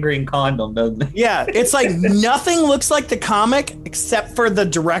walking green condom, doesn't he? Yeah, it's like nothing looks like the comic except for the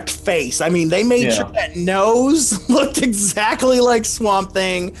direct face. I mean, they made sure that nose looked exactly like Swamp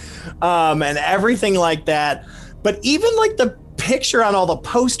Thing, and everything like that. But even like the picture on all the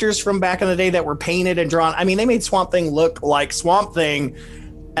posters from back in the day that were painted and drawn. I mean, they made Swamp Thing look like Swamp Thing.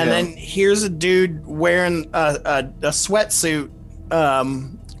 And then here's a dude wearing a sweatsuit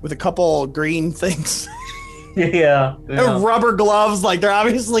with a couple green things. Yeah. And rubber gloves. Like, they're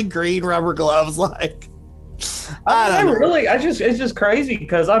obviously green rubber gloves. Like, it's just crazy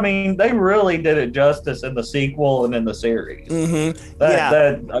because, I mean, they really did it justice in the sequel and in the series. Mm-hmm.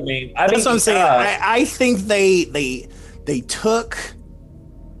 That's what I'm saying. I think they took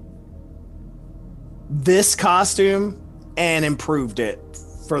this costume and improved it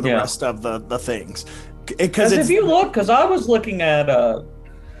for the rest of the things. Because if you look, because I was looking at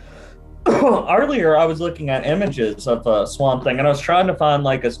earlier, I was looking at images of Swamp Thing, and I was trying to find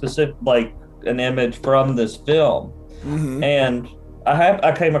like a specific, like an image from this film, and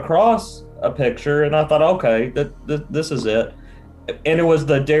I came across a picture, and I thought, okay, this is it. And it was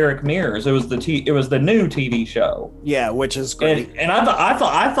the Derek Mears. It was the new TV show. Yeah, which is great. And I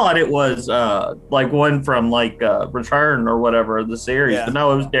thought it was like one from like Return or whatever the series. Yeah. But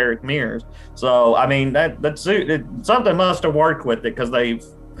no, it was Derek Mears. So I mean something must have worked with it because they've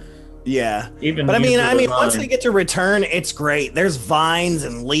But I mean once they get to Return, it's great. There's vines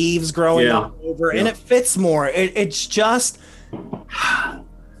and leaves growing all over, and it fits more. It's just.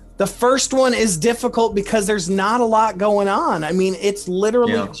 The first one is difficult because there's not a lot going on. I mean, it's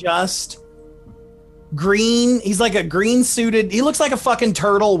literally just green. He's like a green suited. He looks like a fucking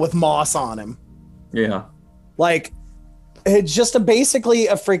turtle with moss on him. Yeah. Like, it's just basically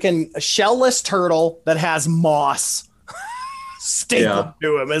a freaking shellless turtle that has moss stapled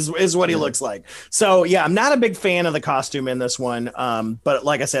to him is what he looks like. So, yeah, I'm not a big fan of the costume in this one. But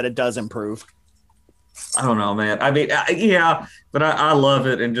like I said, it does improve. I don't know, man. I mean, but I love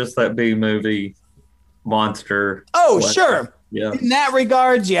it in just that B movie monster. Oh, weapon. sure. Yeah. In that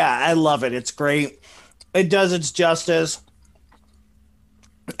regards, yeah, I love it. It's great. It does its justice.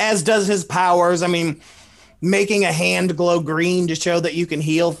 As does his powers. I mean, making a hand glow green to show that you can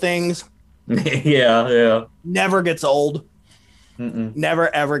heal things Yeah. never gets old. Mm-mm.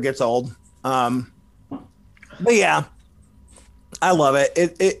 Never, ever gets old. But yeah, I love it.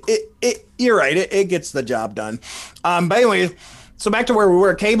 It you're right. It gets the job done. But anyways, so back to where we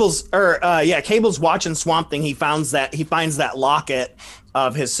were. Cable's watching Swamp Thing. He finds that locket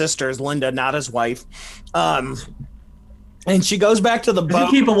of his sister's, Linda, not his wife. And she goes back to the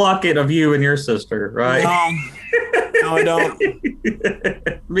boat. You keep a locket of you and your sister, right? No, I don't.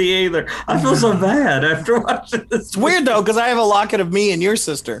 Me either. I feel so bad after watching this. It's weird though, because I have a locket of me and your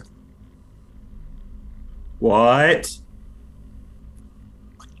sister. What?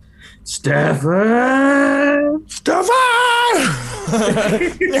 Stefan!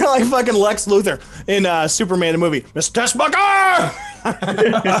 You're like fucking Lex Luthor in Superman the movie. Mr. Smucker!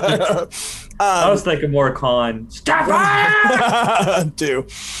 I was thinking more Con. Stefan! Too.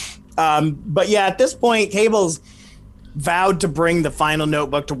 But yeah, at this point, Cable's vowed to bring the final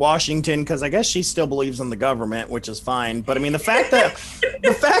notebook to Washington because I guess she still believes in the government, which is fine. But I mean, the fact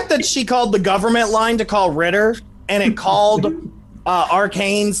that she called the government line to call Ritter and it called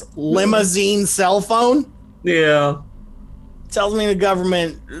Arcane's limousine cell phone, Yeah. tells me the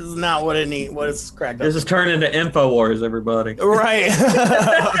government is not what it needs. What it's cracked up. This is turning into InfoWars, everybody. Right.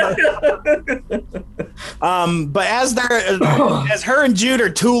 But as her and Jude are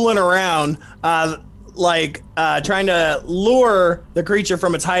tooling around, trying to lure the creature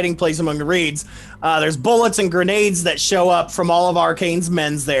from its hiding place among the reeds, there's bullets and grenades that show up from all of Arcane's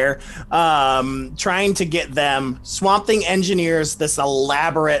men's there, trying to get them. Swamp Thing engineers this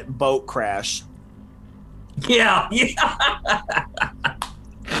elaborate boat crash. Yeah. He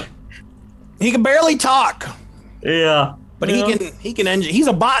can barely talk, Yeah. but he can engine. He's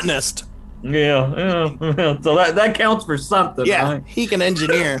a botanist. Yeah. So that counts for something, Yeah, right? he can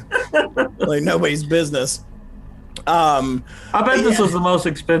engineer like nobody's business. I bet this was the most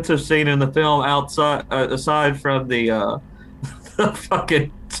expensive scene in the film aside from the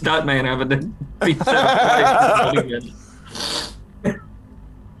fucking stuntman having to be set.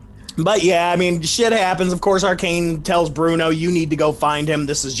 But yeah, I mean, shit happens. Of course, Arcane tells Bruno, you need to go find him.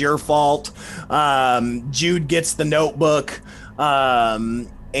 This is your fault. Jude gets the notebook.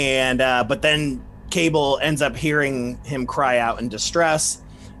 But then Cable ends up hearing him cry out in distress.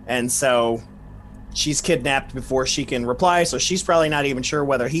 And so she's kidnapped before she can reply. So she's probably not even sure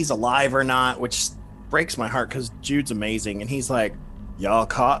whether he's alive or not, which breaks my heart because Jude's amazing. And he's like, y'all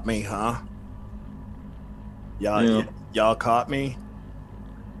caught me, huh? Y'all caught me?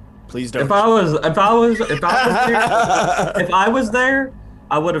 Please don't. If I was there,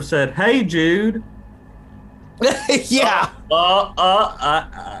 I would have said, "Hey, Jude." Yeah.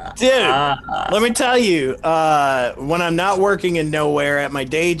 Dude, let me tell you, when I'm not working in nowhere at my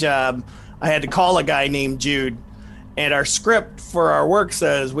day job, I had to call a guy named Jude, and our script for our work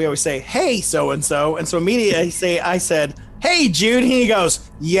says we always say, "Hey, so and so," and so immediately I said, "Hey, Jude," and he goes,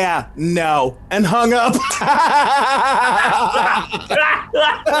 "Yeah, no," and hung up.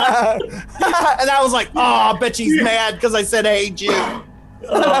 And I was like, "Oh, I bet she's mad because I said, hey, Jude."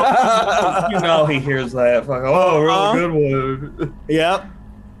 You know he hears that. Fuck, oh, really good one. Yep.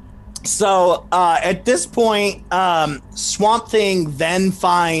 So at this point, Swamp Thing then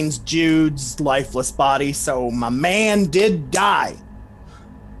finds Jude's lifeless body. So my man did die.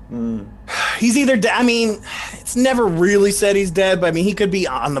 He's either dead. I mean, it's never really said he's dead, but I mean, he could be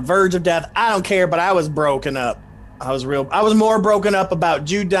on the verge of death. I don't care, but I was broken up. I was more broken up about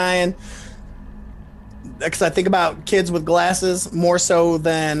Jude dying because I think about kids with glasses more so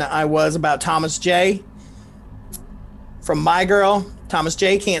than I was about Thomas J. From My Girl. Thomas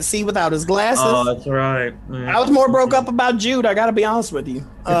J can't see without his glasses. Oh, that's right. Yeah. I was more broke up about Jude. I got to be honest with you,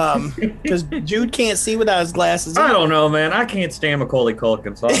 because Jude can't see without his glasses. I don't know, man. I can't stand Macaulay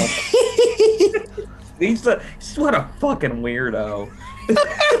Culkin. So he's what a fucking weirdo.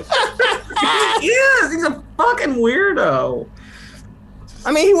 He is. He's a fucking weirdo.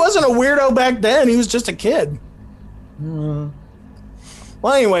 I mean, he wasn't a weirdo back then. He was just a kid. Well,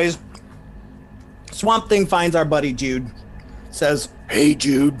 anyways, Swamp Thing finds our buddy Jude, says, "Hey,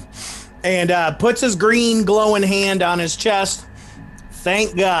 Jude," and puts his green glowing hand on his chest.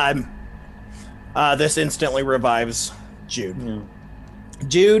 Thank God. This instantly revives Jude. Yeah.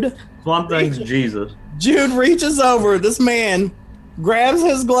 Jude. Swamp Thing's Jesus. Jude reaches over. This man grabs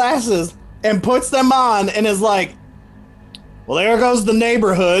his glasses and puts them on and is like, "Well, there goes the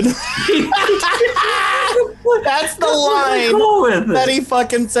neighborhood." That's the line that he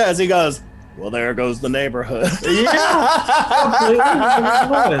fucking says. He goes, Well, there goes the neighborhood. Yeah,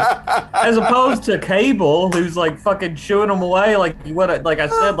 as opposed to Cable, who's like fucking shooing him away like I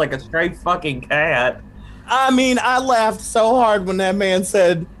said, like a stray fucking cat. I mean, I laughed so hard when that man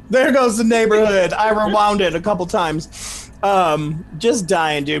said, "There goes the neighborhood." I rewound it a couple times. Just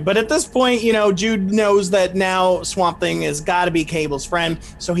dying, dude. But at this point, you know, Jude knows that now Swamp Thing has got to be Cable's friend,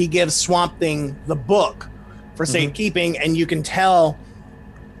 so he gives Swamp Thing the book for safekeeping, and you can tell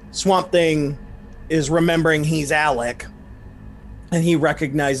Swamp Thing is remembering he's Alec, and he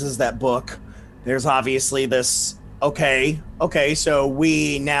recognizes that book. There's obviously this, okay, so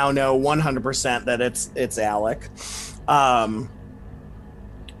we now know 100% that it's Alec.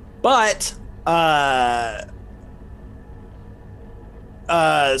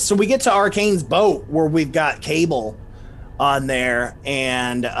 So we get to Arcane's boat where we've got Cable on there,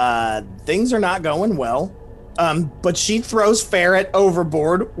 and things are not going well. But she throws Ferret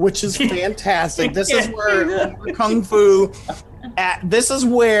overboard, which is fantastic. This is where Kung Fu. This is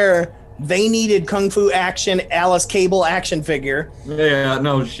where they needed Kung Fu action, Alice Cable action figure. Yeah,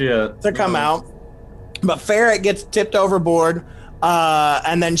 no shit. To come out. But Ferret gets tipped overboard,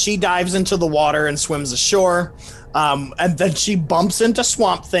 and then she dives into the water and swims ashore. And then she bumps into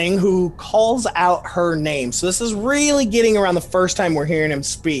Swamp Thing, who calls out her name. So this is really getting around the first time we're hearing him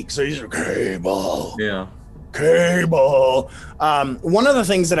speak. So he's like, Cable. Yeah. Cable. One of the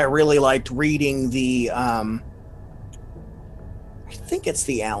things that I really liked reading the, I think it's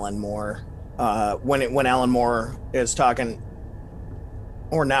the Alan Moore, when Alan Moore is talking,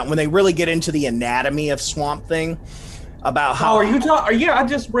 or not, when they really get into the anatomy of Swamp Thing, about how. Oh, are you talking? Yeah, I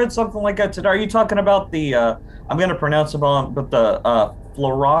just read something like that today. Are you talking about the? I'm going to pronounce it wrong, but the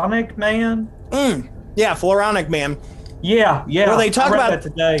Floronic Man. Yeah, Floronic Man. Yeah. Where they talk about that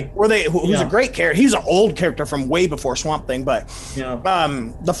today. Who's a great character. He's an old character from way before Swamp Thing, but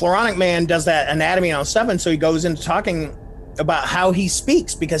the Floronic Man does that anatomy on 7, so he goes into talking about how he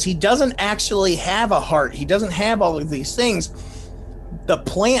speaks, because he doesn't actually have a heart. He doesn't have all of these things. The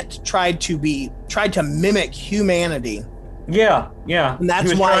plant tried to mimic humanity. Yeah. And that's he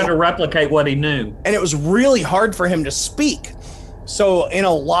was why trying to replicate what he knew. And it was really hard for him to speak. So in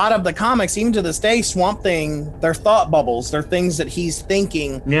a lot of the comics, even to this day, Swamp Thing, they're thought bubbles. They're things that he's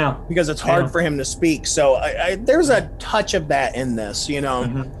thinking. Yeah. Because it's hard for him to speak. So there's a touch of that in this, you know,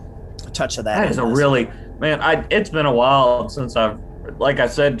 a touch of that. That is a really, man, it's been a while since like I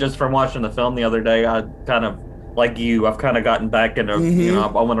said, just from watching the film the other day, I kind of, like you, I've kind of gotten back into, you know,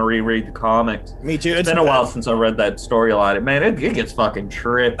 I want to reread the comics. Me too. It's been a while since I read that storyline. Man, it gets fucking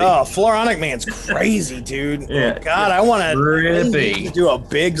trippy. Oh, Floronic Man's crazy, dude. Yeah, oh, God, I want to do a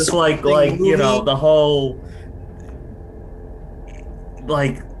big, just like movie. You know, the whole,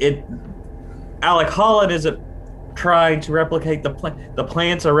 like it. Alec Holland isn't trying to replicate the plant. The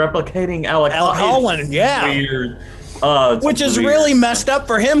plants are replicating Alec Holland. Yeah, weird. Which is really messed up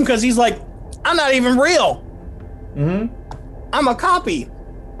for him, because he's like, I'm not even real. I'm a copy.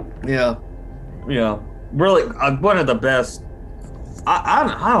 Yeah. Really, one of the best. I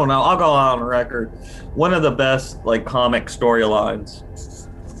don't know. I'll go out on record. One of the best like comic storylines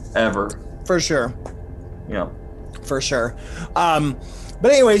ever. For sure. Yeah. For sure. But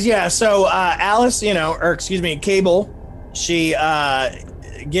anyways, yeah. So Alice, Cable, she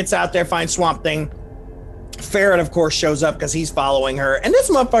gets out there, finds Swamp Thing. Ferret, of course, shows up because he's following her, and this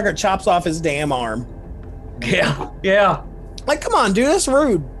motherfucker chops off his damn arm. Yeah. Like, come on, dude, that's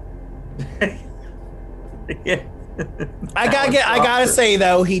rude. Yeah. I gotta say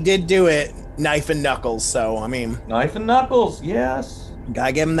though, he did do it knife and knuckles. So I mean, knife and knuckles, yes.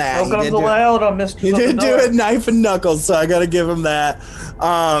 Gotta give him that. He did loud on Mr. He did do it knife and knuckles, so I gotta give him that.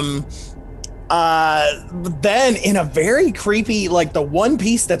 Then in a very creepy, like the one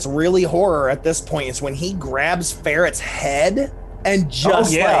piece that's really horror at this point is when he grabs Ferret's head and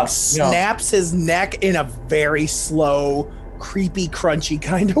just snaps his neck in a very slow, creepy, crunchy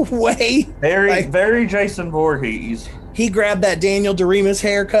kind of way. Very Jason Voorhees. He grabbed that Daniel DeRemus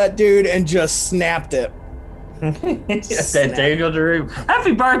haircut, dude, and just snapped it. That Daniel DeRemus.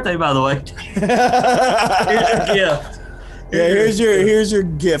 Happy birthday, by the way. Yeah. Yeah, here's your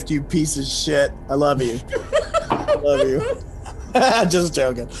gift, you piece of shit. I love you. I love you. Just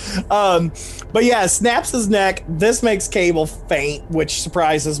joking. But yeah, snaps his neck. This makes Cable faint, which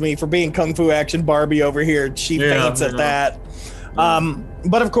surprises me for being Kung Fu Action Barbie over here. She faints at that.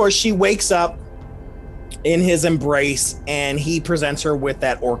 But of course, she wakes up in his embrace, and he presents her with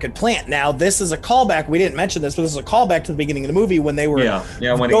that orchid plant. Now, this is a callback. We didn't mention this, but this is a callback to the beginning of the movie when they were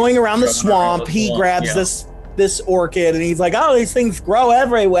going around the swamp. He grabs this this orchid, and he's like, "Oh, these things grow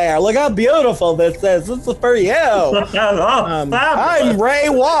everywhere. Look how beautiful this is. This is for you." I'm Ray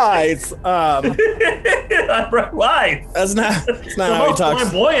Wise. I'm Ray Wise. That's not how he talks.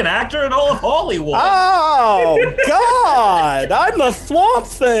 Flamboyant actor in all of Hollywood. Oh God! I'm the Swamp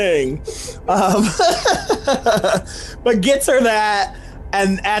Thing. But gets her that,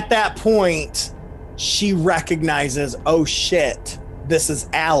 and at that point, she recognizes, "Oh shit, this is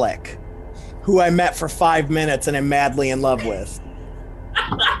Alec, who I met for 5 minutes and am madly in love with."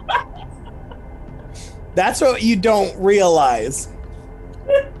 That's what you don't realize.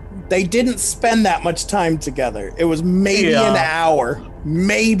 They didn't spend that much time together. It was maybe an hour.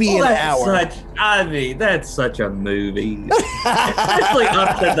 Maybe an hour. That's such a movie. Especially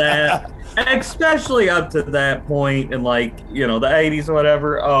up to that point in, like, you know, the 80s or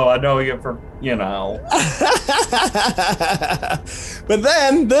whatever. Oh, I know you for, you know. But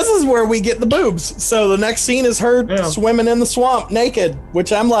then this is where we get the boobs. So the next scene is her swimming in the swamp naked,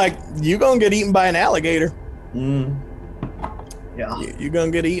 which I'm like, you gonna get eaten by an alligator. Yeah. You're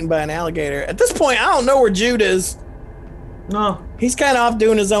gonna get eaten by an alligator. At this point, I don't know where Jude is. No. He's kind of off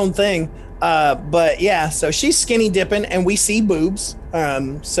doing his own thing. But yeah, so she's skinny dipping and we see boobs.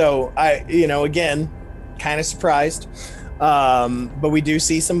 So I, again, kind of surprised. But we do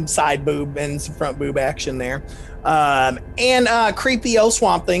see some side boob and some front boob action there. And creepy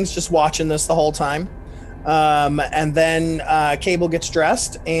Swamp Thing's just watching this the whole time. And then Cable gets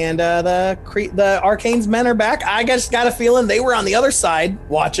dressed and the Arcane's men are back. I just got a feeling they were on the other side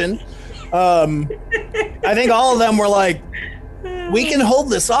watching. I think all of them were like, we can hold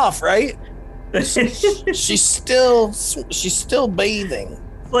this off, right? She's still bathing.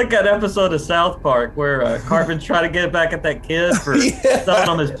 It's like that episode of South Park where Cartman's trying to get back at that kid for stepping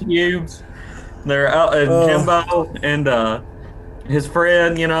on his pubes. They're out at Jimbo and his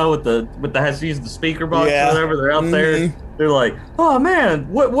friend, with the has to use the speaker box or whatever. They're out there. They're like, "Oh man,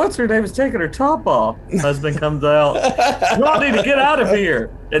 what's her name is taking her top off." Husband comes out. "You all need to get out of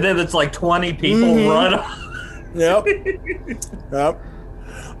here." And then it's like 20 people run. Yep.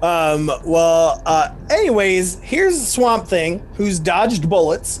 Anyways, here's Swamp Thing, who's dodged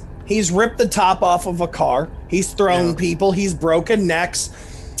bullets. He's ripped the top off of a car. He's thrown people. He's broken necks.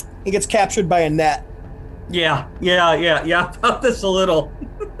 He gets captured by a net. Yeah. I thought this a little.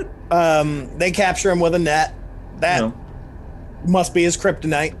 They capture him with a net. That must be his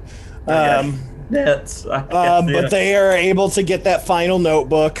kryptonite. Nets. But they are able to get that final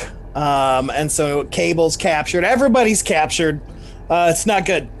notebook. And so Cable's captured. Everybody's captured. It's not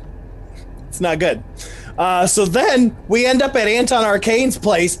good. So then we end up at Anton Arcane's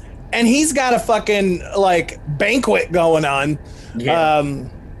place, and he's got a fucking banquet going on. Yeah.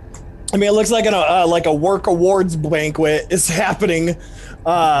 I mean, it looks like a work awards banquet is happening.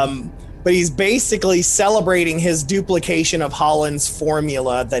 But he's basically celebrating his duplication of Holland's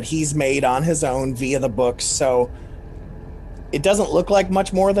formula that he's made on his own via the books. So it doesn't look like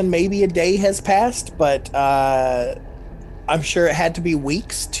much more than maybe a day has passed, but I'm sure it had to be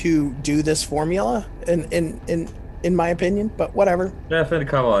weeks to do this formula in my opinion, but whatever. Definitely,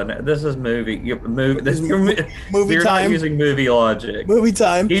 come on. This is movie movie you're time. Not using movie logic. Movie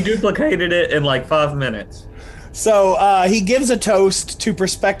time. He duplicated it in like 5 minutes. So he gives a toast to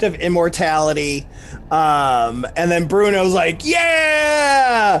prospective immortality, and then Bruno's like,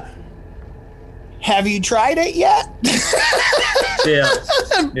 "Yeah, have you tried it yet?" Yeah.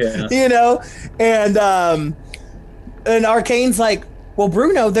 And Arcane's like, "Well,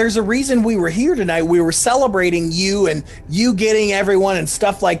 Bruno, there's a reason we were here tonight. We were celebrating you and you getting everyone and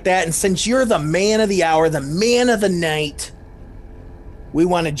stuff like that. And since you're the man of the hour, the man of the night, we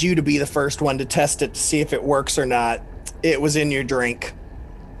wanted you to be the first one to test it to see if it works or not. It was in your drink."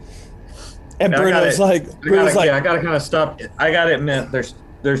 And Bruno's like, I gotta kind of stop. I gotta admit,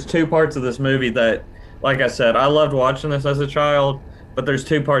 there's two parts of this movie that, like I said, I loved watching this as a child, but there's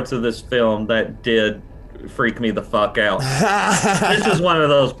two parts of this film that did freak me the fuck out. This is one of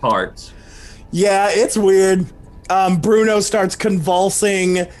those parts. Yeah, it's weird. Bruno starts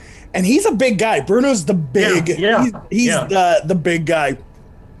convulsing, and he's a big guy. Bruno's the big. He's the big guy.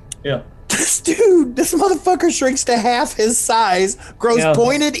 Yeah. This motherfucker shrinks to half his size, grows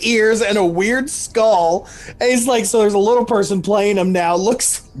pointed ears and a weird skull. And he's like, so there's a little person playing him now.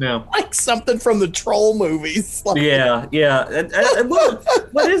 Looks like something from the Troll movies. Yeah.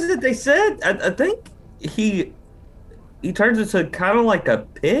 What is it they said? I think he turns into kind of like a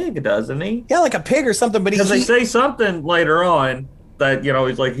pig, doesn't he? Yeah, like a pig or something. But they say something later on that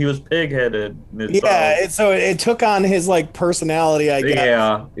he's like he was pig-headed. So it took on his personality, I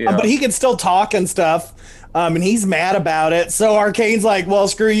guess. Yeah. But he could still talk and stuff. And he's mad about it. So Arcane's like, well,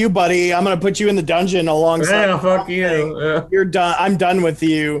 screw you, buddy. I'm going to put you in the dungeon alongside. Yeah, fuck you. Yeah. You're done. I'm done with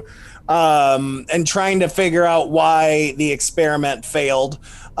you. And trying to figure out why the experiment failed.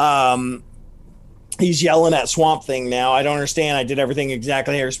 He's yelling at Swamp Thing now. I don't understand. I did everything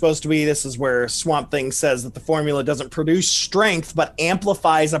exactly how you're supposed to be. This is where Swamp Thing says that the formula doesn't produce strength, but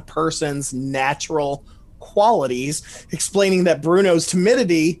amplifies a person's natural qualities, explaining that Bruno's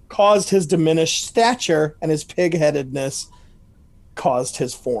timidity caused his diminished stature and his pig-headedness caused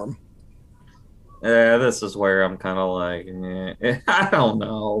his form. Yeah, this is where I'm kind of like, I don't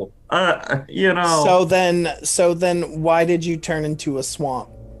know. You know. So then why did you turn into a swamp?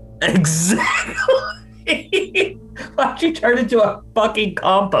 Exactly. Why'd you turn into a fucking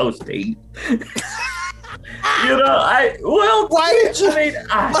compost heap? Why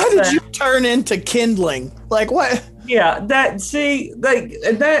did you turn into kindling? Like what? Yeah, they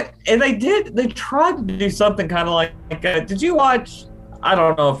tried to do something kind of like did you watch, I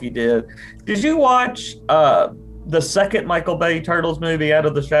don't know if you did you watch the second Michael Bay Turtles movie, Out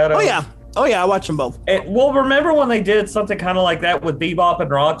of the Shadows? Oh yeah, I watched them both. Well, remember when they did something kind of like that with Bebop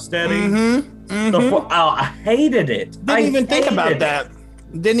and Rocksteady? I hated it. Didn't even think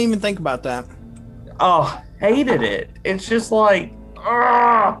about that. Oh, hated it. It's just like,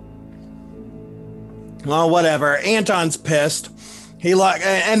 ugh. Well, whatever. Anton's pissed.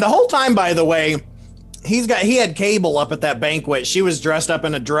 And the whole time, by the way, he had Cable up at that banquet. She was dressed up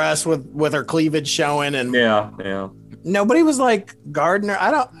in a dress with her cleavage showing, and yeah. Nobody was like Gardner.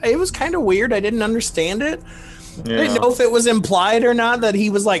 It was kind of weird. I didn't understand it. Yeah. I didn't know if it was implied or not that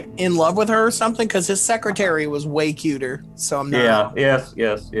he was like in love with her or something, because his secretary was way cuter. So I'm not. Yes.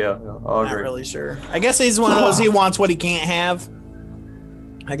 I'll not agree. Really sure. I guess he's one of those, he wants what he can't have,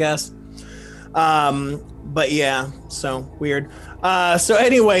 I guess. But yeah, so weird. So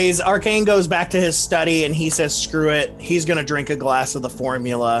anyways, Arcane goes back to his study and he says, screw it. He's going to drink a glass of the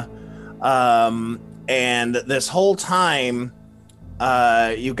formula. And this whole time,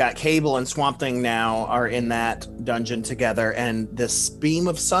 you've got Cable and Swamp Thing now are in that dungeon together, and this beam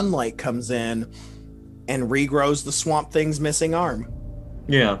of sunlight comes in and regrows the Swamp Thing's missing arm.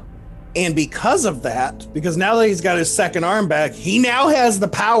 Yeah. And because of that, because now that he's got his second arm back, he now has the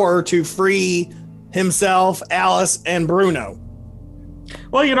power to free himself, Alice, and Bruno.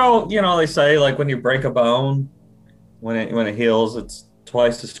 Well, you know, they say like when you break a bone, when it heals, it's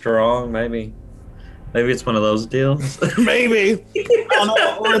twice as strong. Maybe it's one of those deals. Maybe. I don't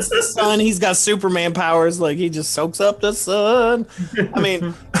know. Or it's the sun. He's got Superman powers. Like he just soaks up the sun. I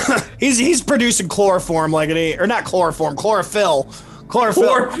mean, he's producing chloroform or not chloroform, chlorophyll.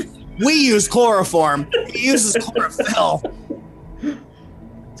 We use chloroform. He uses chlorophyll.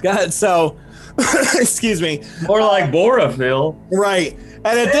 So, excuse me. More like borophyll. Right.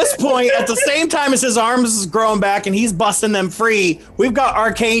 And at this point, at the same time as his arms is growing back and he's busting them free, we've got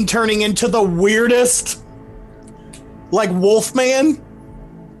Arcane turning into the weirdest, like, Wolfman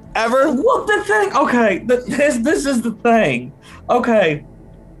ever. What the thing? Okay, this is the thing. Okay,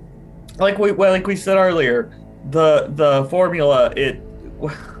 like we said earlier, the formula it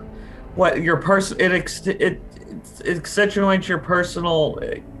accentuates your personal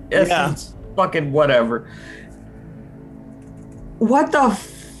essence. Yeah. Fucking whatever. What the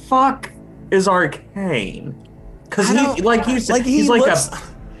fuck is Arcane? Because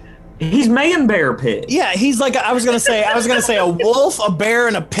he's man bear pig. Yeah, he's like I was gonna say a wolf, a bear,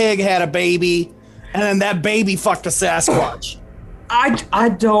 and a pig had a baby, and then that baby fucked a Sasquatch. I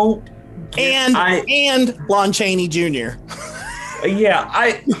don't. And Lon Chaney Jr.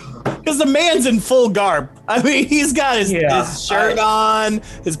 Yeah, because the man's in full garb. I mean, he's got his shirt on,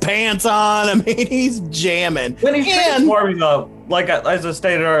 his pants on. I mean, he's jamming. When he's transforming up, like as I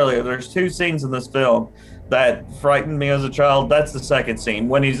stated earlier, there's two scenes in this film that frightened me as a child. That's the second scene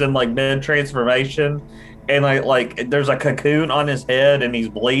when he's in like mid transformation, and like there's a cocoon on his head and he's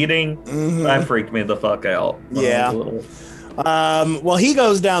bleeding. Mm-hmm. That freaked me the fuck out. Yeah. Well, he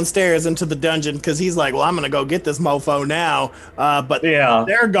goes downstairs into the dungeon because he's like, well, I'm going to go get this mofo now. But yeah,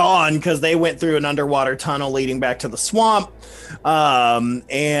 they're gone because they went through an underwater tunnel leading back to the swamp.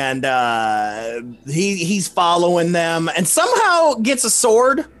 He's following them and somehow gets a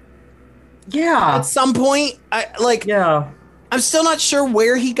sword. Yeah. At some point, I'm still not sure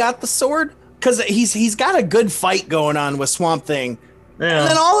where he got the sword because he's got a good fight going on with Swamp Thing. Yeah. And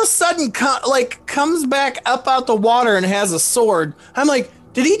then all of a sudden, comes back up out the water and has a sword. I'm like,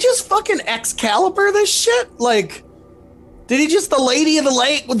 did he just fucking Excalibur this shit? Like, did he just the lady of the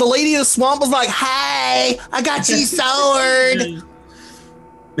lake with the lady of the swamp was like, "Hi, I got you sword."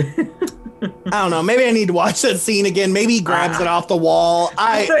 I don't know. Maybe I need to watch that scene again. Maybe he grabs it off the wall.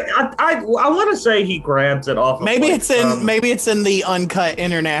 I want to say he grabs it off. Maybe it's in the uncut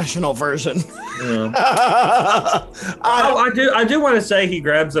international version. Yeah. I do want to say he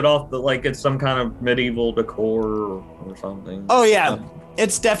grabs it off like it's some kind of medieval decor or something. Oh yeah,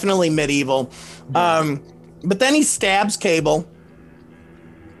 it's definitely medieval. Yeah. But then he stabs Cable.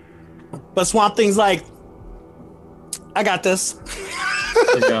 But Swamp Thing's like, I got this.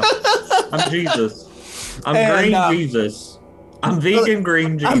 Yeah. I'm Jesus. I'm Green Jesus. I'm vegan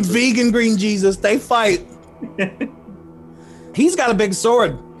Green Jesus. I'm vegan Green Jesus. They fight. He's got a big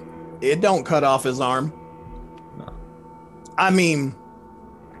sword. It don't cut off his arm. No. I mean,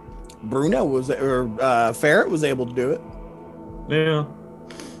 Ferret was able to do it. Yeah.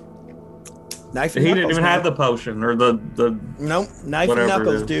 Knife and he knuckles, didn't even have the potion or the nope, knife and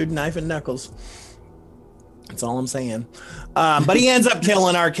knuckles, dude. Knife and knuckles. That's all I'm saying. But he ends up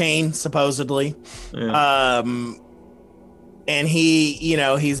killing Arcane, supposedly. Yeah. And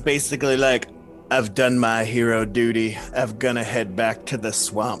he's basically like, I've done my hero duty. I'm gonna head back to the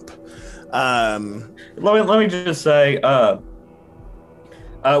swamp. Let me just say,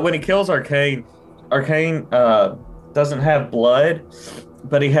 when he kills Arcane doesn't have blood,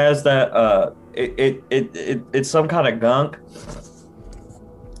 but he has that it's some kind of gunk.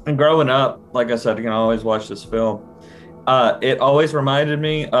 And growing up, like I said, you can always watch this film. It always reminded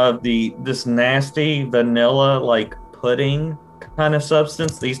me of this nasty vanilla like pudding kind of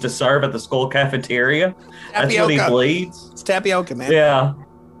substance they used to serve at the school cafeteria. That's what he bleeds. It's tapioca, man. Yeah.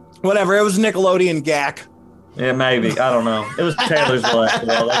 Whatever. It was Nickelodeon gack. Yeah, maybe. I don't know. It was Taylor's Black.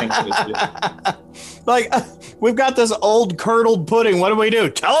 Well, that ain't good. Like, we've got this old curdled pudding. What do?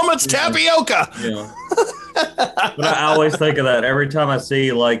 Tell them it's tapioca. Yeah. But I always think of that every time I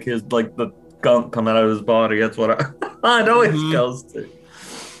see like the gunk coming out of his body. That's what it always goes to.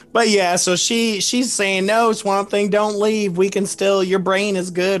 But yeah, so she's saying, no, Swamp Thing, don't leave. We can still, your brain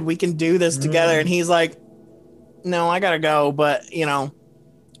is good. We can do this together. And he's like, no, I gotta go, but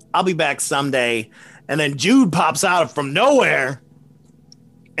I'll be back someday. And then Jude pops out from nowhere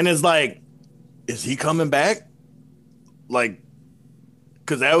and is like, is he coming back? Like,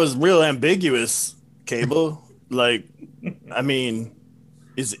 because that was real ambiguous, Cable. Like, I mean,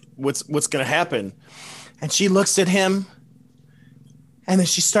 what's going to happen? And she looks at him and then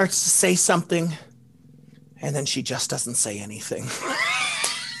she starts to say something and then she just doesn't say anything.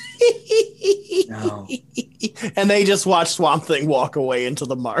 No. And they just watch Swamp Thing walk away into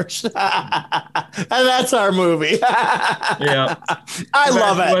the marsh. And that's our movie. Yeah. I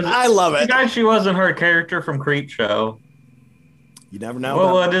love it. Guys, she wasn't her character from Creepshow. You never know.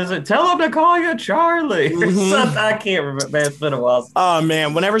 Well, what is it? Tell him to call you Charlie. Mm-hmm. I can't remember. Man, it's been a while. Oh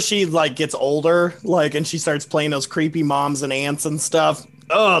man, whenever she like gets older, like, and she starts playing those creepy moms and aunts and stuff.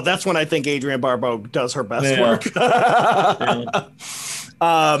 Oh, that's when I think Adrienne Barbeau does her best work. Yeah.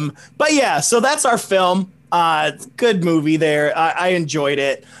 But yeah, so that's our film. Good movie there. I enjoyed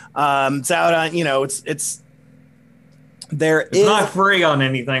it. It's out on, it's not free on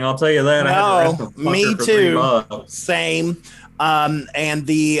anything. I'll tell you that. No, me too. Same. And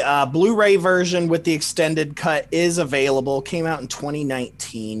the Blu-ray version with the extended cut is available. Came out in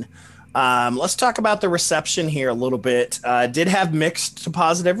 2019. Let's talk about the reception here a little bit. Did have mixed to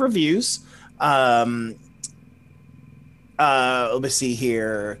positive reviews. Let me see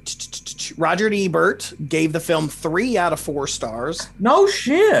here. Roger Ebert gave the film 3 out of 4 stars. No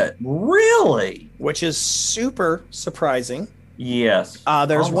shit. Really? Which is super surprising. Yes.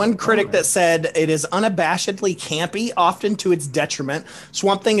 There's one critic that said it is unabashedly campy, often to its detriment.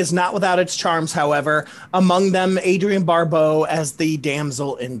 Swamp Thing is not without its charms, however. Among them, Adrienne Barbeau as the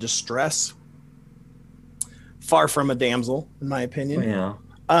damsel in distress. Far from a damsel, in my opinion. Yeah.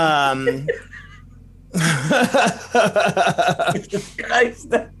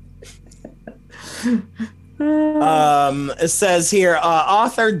 It says here,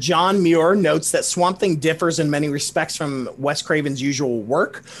 author John Muir notes that Swamp Thing differs in many respects from Wes Craven's usual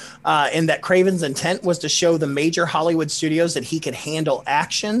work, in that Craven's intent was to show the major Hollywood studios that he could handle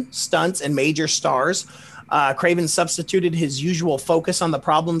action, stunts, and major stars. Craven substituted his usual focus on the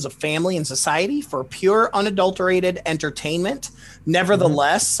problems of family and society for pure, unadulterated entertainment.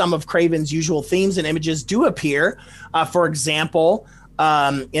 Nevertheless, some of Craven's usual themes and images do appear. For example,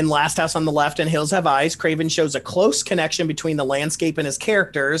 in Last House on the Left and Hills Have Eyes, Craven shows a close connection between the landscape and his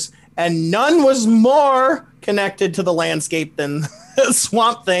characters, and none was more connected to the landscape than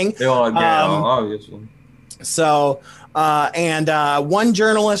Swamp Thing. Obviously. So, one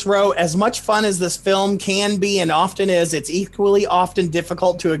journalist wrote, as much fun as this film can be and often is, it's equally often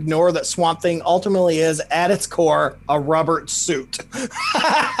difficult to ignore that Swamp Thing ultimately is, at its core, a rubber suit.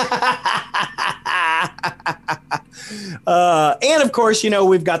 And of course,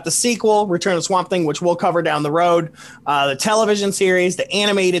 we've got the sequel, Return of Swamp Thing, which we'll cover down the road. The television series, the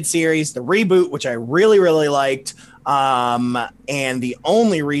animated series, the reboot, which I really, really liked. And the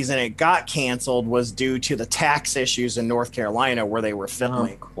only reason it got canceled was due to the tax issues in North Carolina where they were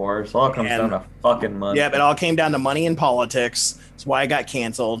filming. Of course, all comes down to fucking money. Yeah, it all came down to money and politics. That's why it got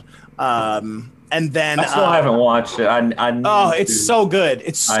canceled. And then I still haven't watched it. It's so good.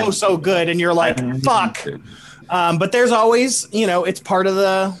 It's so good. And you're like, fuck. But there's always, it's part of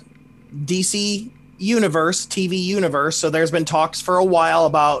the DC universe, TV universe. So there's been talks for a while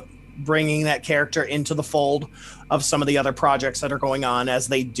about bringing that character into the fold of some of the other projects that are going on, as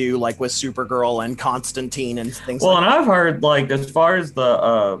they do, like with Supergirl and Constantine and things like that. Well, and I've heard, like, as far as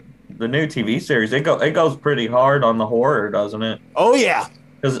the new TV series, it goes pretty hard on the horror, doesn't it? Oh, yeah.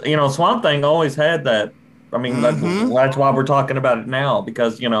 Because, Swamp Thing always had that. I mean, that's why we're talking about it now,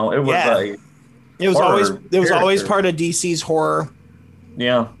 because, it was it was always part of DC's horror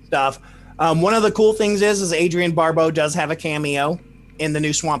stuff. One of the cool things is Adrienne Barbeau does have a cameo in the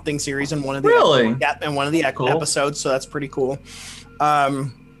new Swamp Thing series in one of the episodes, so that's pretty cool.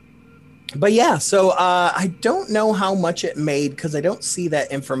 But yeah, so I don't know how much it made because I don't see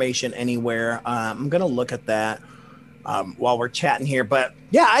that information anywhere. I'm gonna look at that while we're chatting here. But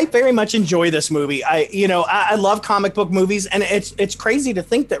yeah, I very much enjoy this movie. I love comic book movies, and it's crazy to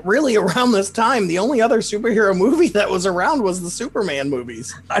think that really around this time, the only other superhero movie that was around was the Superman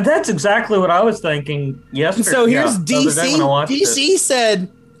movies. That's exactly what I was thinking yesterday. So here's DC. DC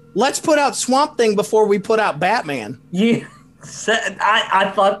said, let's put out Swamp Thing before we put out Batman. Yeah.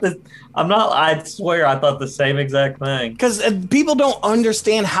 I thought that. I swear I thought the same exact thing. Because people don't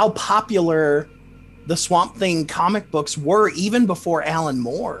understand how popular the Swamp Thing comic books were even before Alan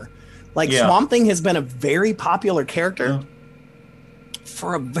Moore. Swamp Thing has been a very popular character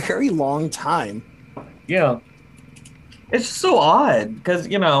for a very long time. Yeah. It's just so odd because,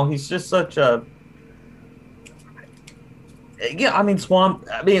 he's just such a... Yeah, I mean,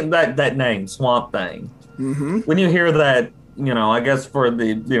 that name, Swamp Thing. Mm-hmm. When you hear that, I guess for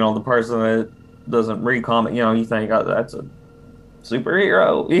the, the person that doesn't read comic, you think, oh, that's a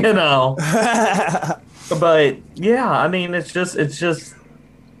superhero, But yeah, I mean, it's just,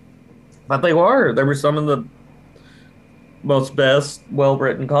 but they were some of the most best,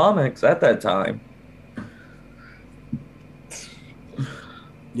 well-written comics at that time.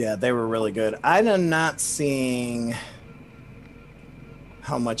 Yeah, they were really good. I'm not seeing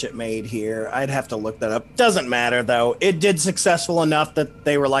how much it made here. I'd have to look that up. Doesn't matter though. It did successful enough that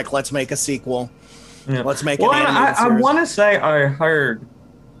they were like, let's make a sequel. Yeah. Let's make it. Well, I want to say I heard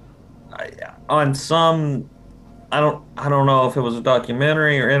on some, I don't know if it was a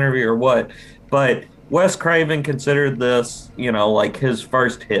documentary or interview or what, but Wes Craven considered this, like his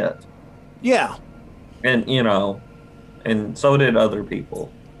first hit. Yeah. And, and so did other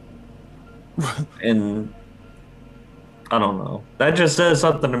people. And I don't know. That just says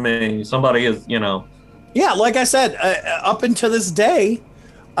something to me. Somebody is, Yeah, like I said, up until this day,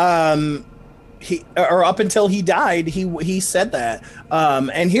 up until he died, he said that.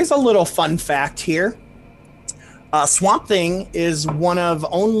 And here's a little fun fact here. Swamp Thing is one of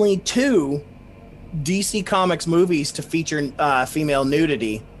only 2 DC Comics movies to feature female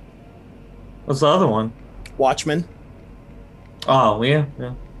nudity. What's the other one? Watchmen. Oh, yeah.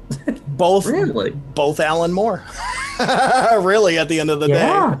 Both Alan Moore. Really, at the end of the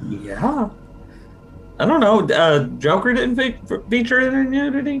day. Yeah. I don't know. Joker didn't feature any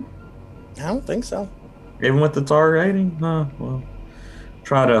nudity? I don't think so. Even with the tar rating? Well,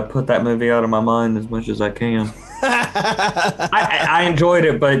 try to put that movie out of my mind as much as I can. I enjoyed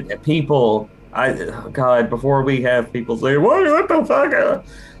it, but people, before we have people say, what the fuck?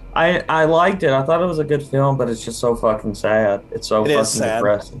 I liked it. I thought it was a good film, but it's just so fucking sad. It's so fucking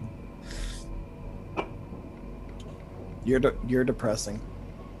depressing. You're depressing.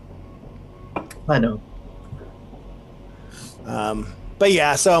 I know. But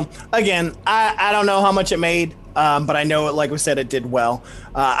yeah, so again, I don't know how much it made, but I know it, like we said, it did well.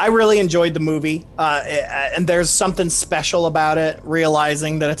 I really enjoyed the movie, and there's something special about it,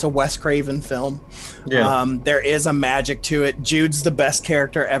 realizing that it's a Wes Craven film. Yeah. There is a magic to it. Jude's the best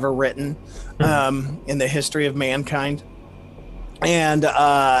character ever written in the history of mankind. And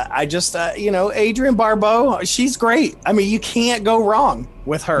I just, Adrienne Barbeau, she's great. I mean, you can't go wrong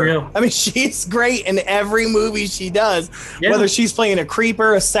with her. Yeah. I mean, she's great in every movie she does, whether she's playing a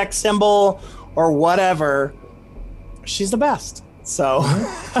creeper, a sex symbol, or whatever. She's the best. So,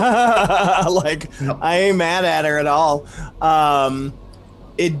 I ain't mad at her at all.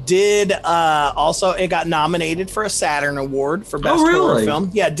 It did. Also, it got nominated for a Saturn Award for Best Horror really? Film.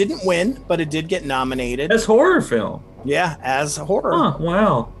 Yeah, it didn't win, but it did get nominated. It's horror film. Yeah, as horror. Huh,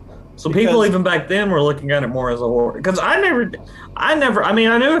 wow. So Because- people even back then were looking at it more as a horror. Because I mean,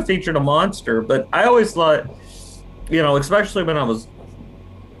 I knew it featured a monster, but I always thought, especially when I was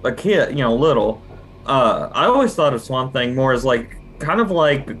a kid, little, I always thought of Swamp Thing more as kind of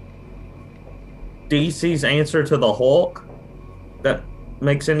like DC's answer to the Hulk. That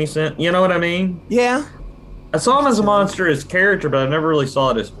makes any sense? You know what I mean? Yeah. I saw him as a monster, as character, but I never really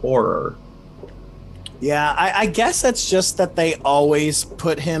saw it as horror. Yeah, I guess that's just that they always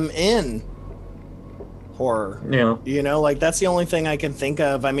put him in horror. Yeah. That's the only thing I can think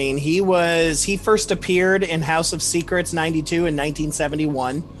of. I mean, he first appeared in House of Secrets 92 in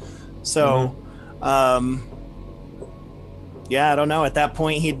 1971. So, yeah, I don't know. At that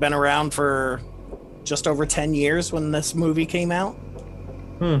point, he'd been around for just over 10 years when this movie came out.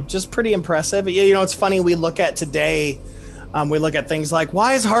 Just pretty impressive. It's funny, we look at today, we look at things like,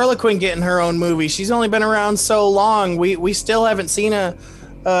 why is Harlequin getting her own movie? She's only been around so long. We still haven't seen a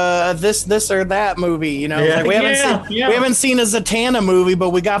this or that movie, Yeah. we haven't seen a Zatanna movie, but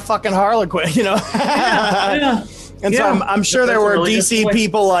we got fucking Harlequin, Yeah. And so I'm sure there That's a were really good DC point.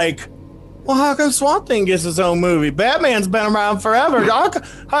 people like, well, how come Swamp Thing gets his own movie? Batman's been around forever. How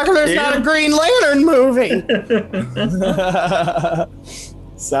come there's not a Green Lantern movie?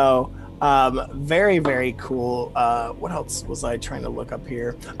 So, very, very cool. What else was I trying to look up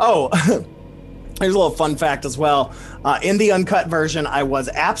here? Oh, here's a little fun fact as well. In the uncut version, I was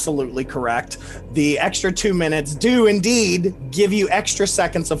absolutely correct. The extra 2 minutes do indeed give you extra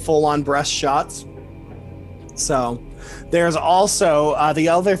seconds of full-on breast shots. So there's also the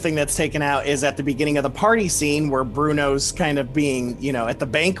other thing that's taken out is at the beginning of the party scene where Bruno's kind of being, at the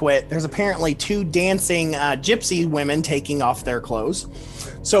banquet, there's apparently 2 dancing gypsy women taking off their clothes.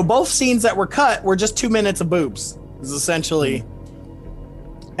 So both scenes that were cut were just 2 minutes of boobs. Is essentially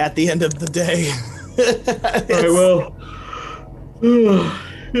at the end of the day. All right, well,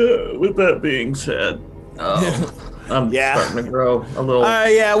 with that being said, I'm starting to grow a little.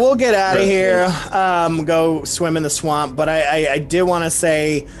 Yeah, we'll get out of here. Go swim in the swamp. But I did want to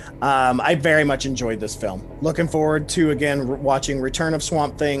say I very much enjoyed this film. Looking forward to, again, watching Return of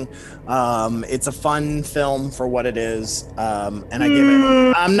Swamp Thing. It's a fun film for what it is. And I give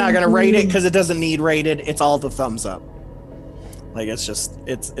it, I'm not going to rate it because it doesn't need rated. It's all the thumbs up.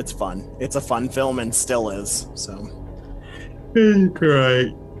 It's fun. It's a fun film and still is. So.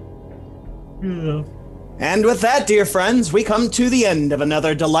 Great. Yeah. And with that, dear friends, we come to the end of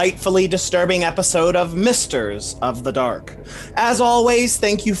another delightfully disturbing episode of Misters of the Dark. As always,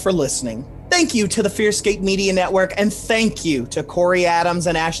 thank you for listening. Thank you to the Fearscape Media Network, and thank you to Corey Adams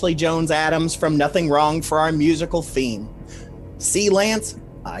and Ashley Jones Adams from Nothing Wrong for our musical theme. See, Lance,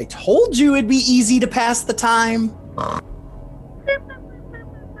 I told you it'd be easy to pass the time.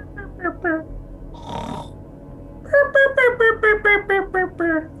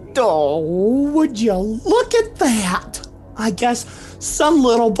 Oh, would you look at that? I guess some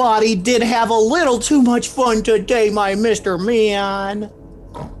little body did have a little too much fun today, my Mr. Man.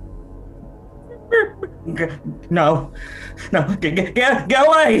 No, get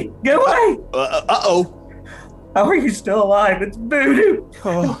away! Get away! Uh-oh. How are you still alive? It's Voodoo!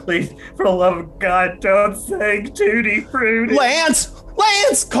 Oh. Please, for the love of God, don't say Tutti Frutti. Lance,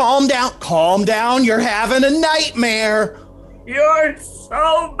 calm down. You're having a nightmare. You're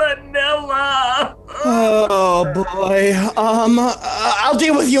so vanilla! Oh boy. I'll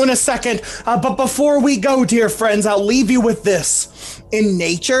deal with you in a second. But before we go, dear friends, I'll leave you with this. In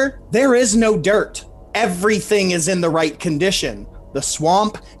nature, there is no dirt. Everything is in the right condition. The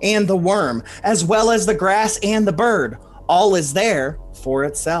swamp and the worm, as well as the grass and the bird. All is there for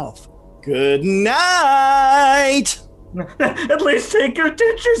itself. Good night. At least take your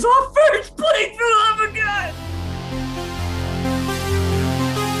dentures off first, please, for the love of God!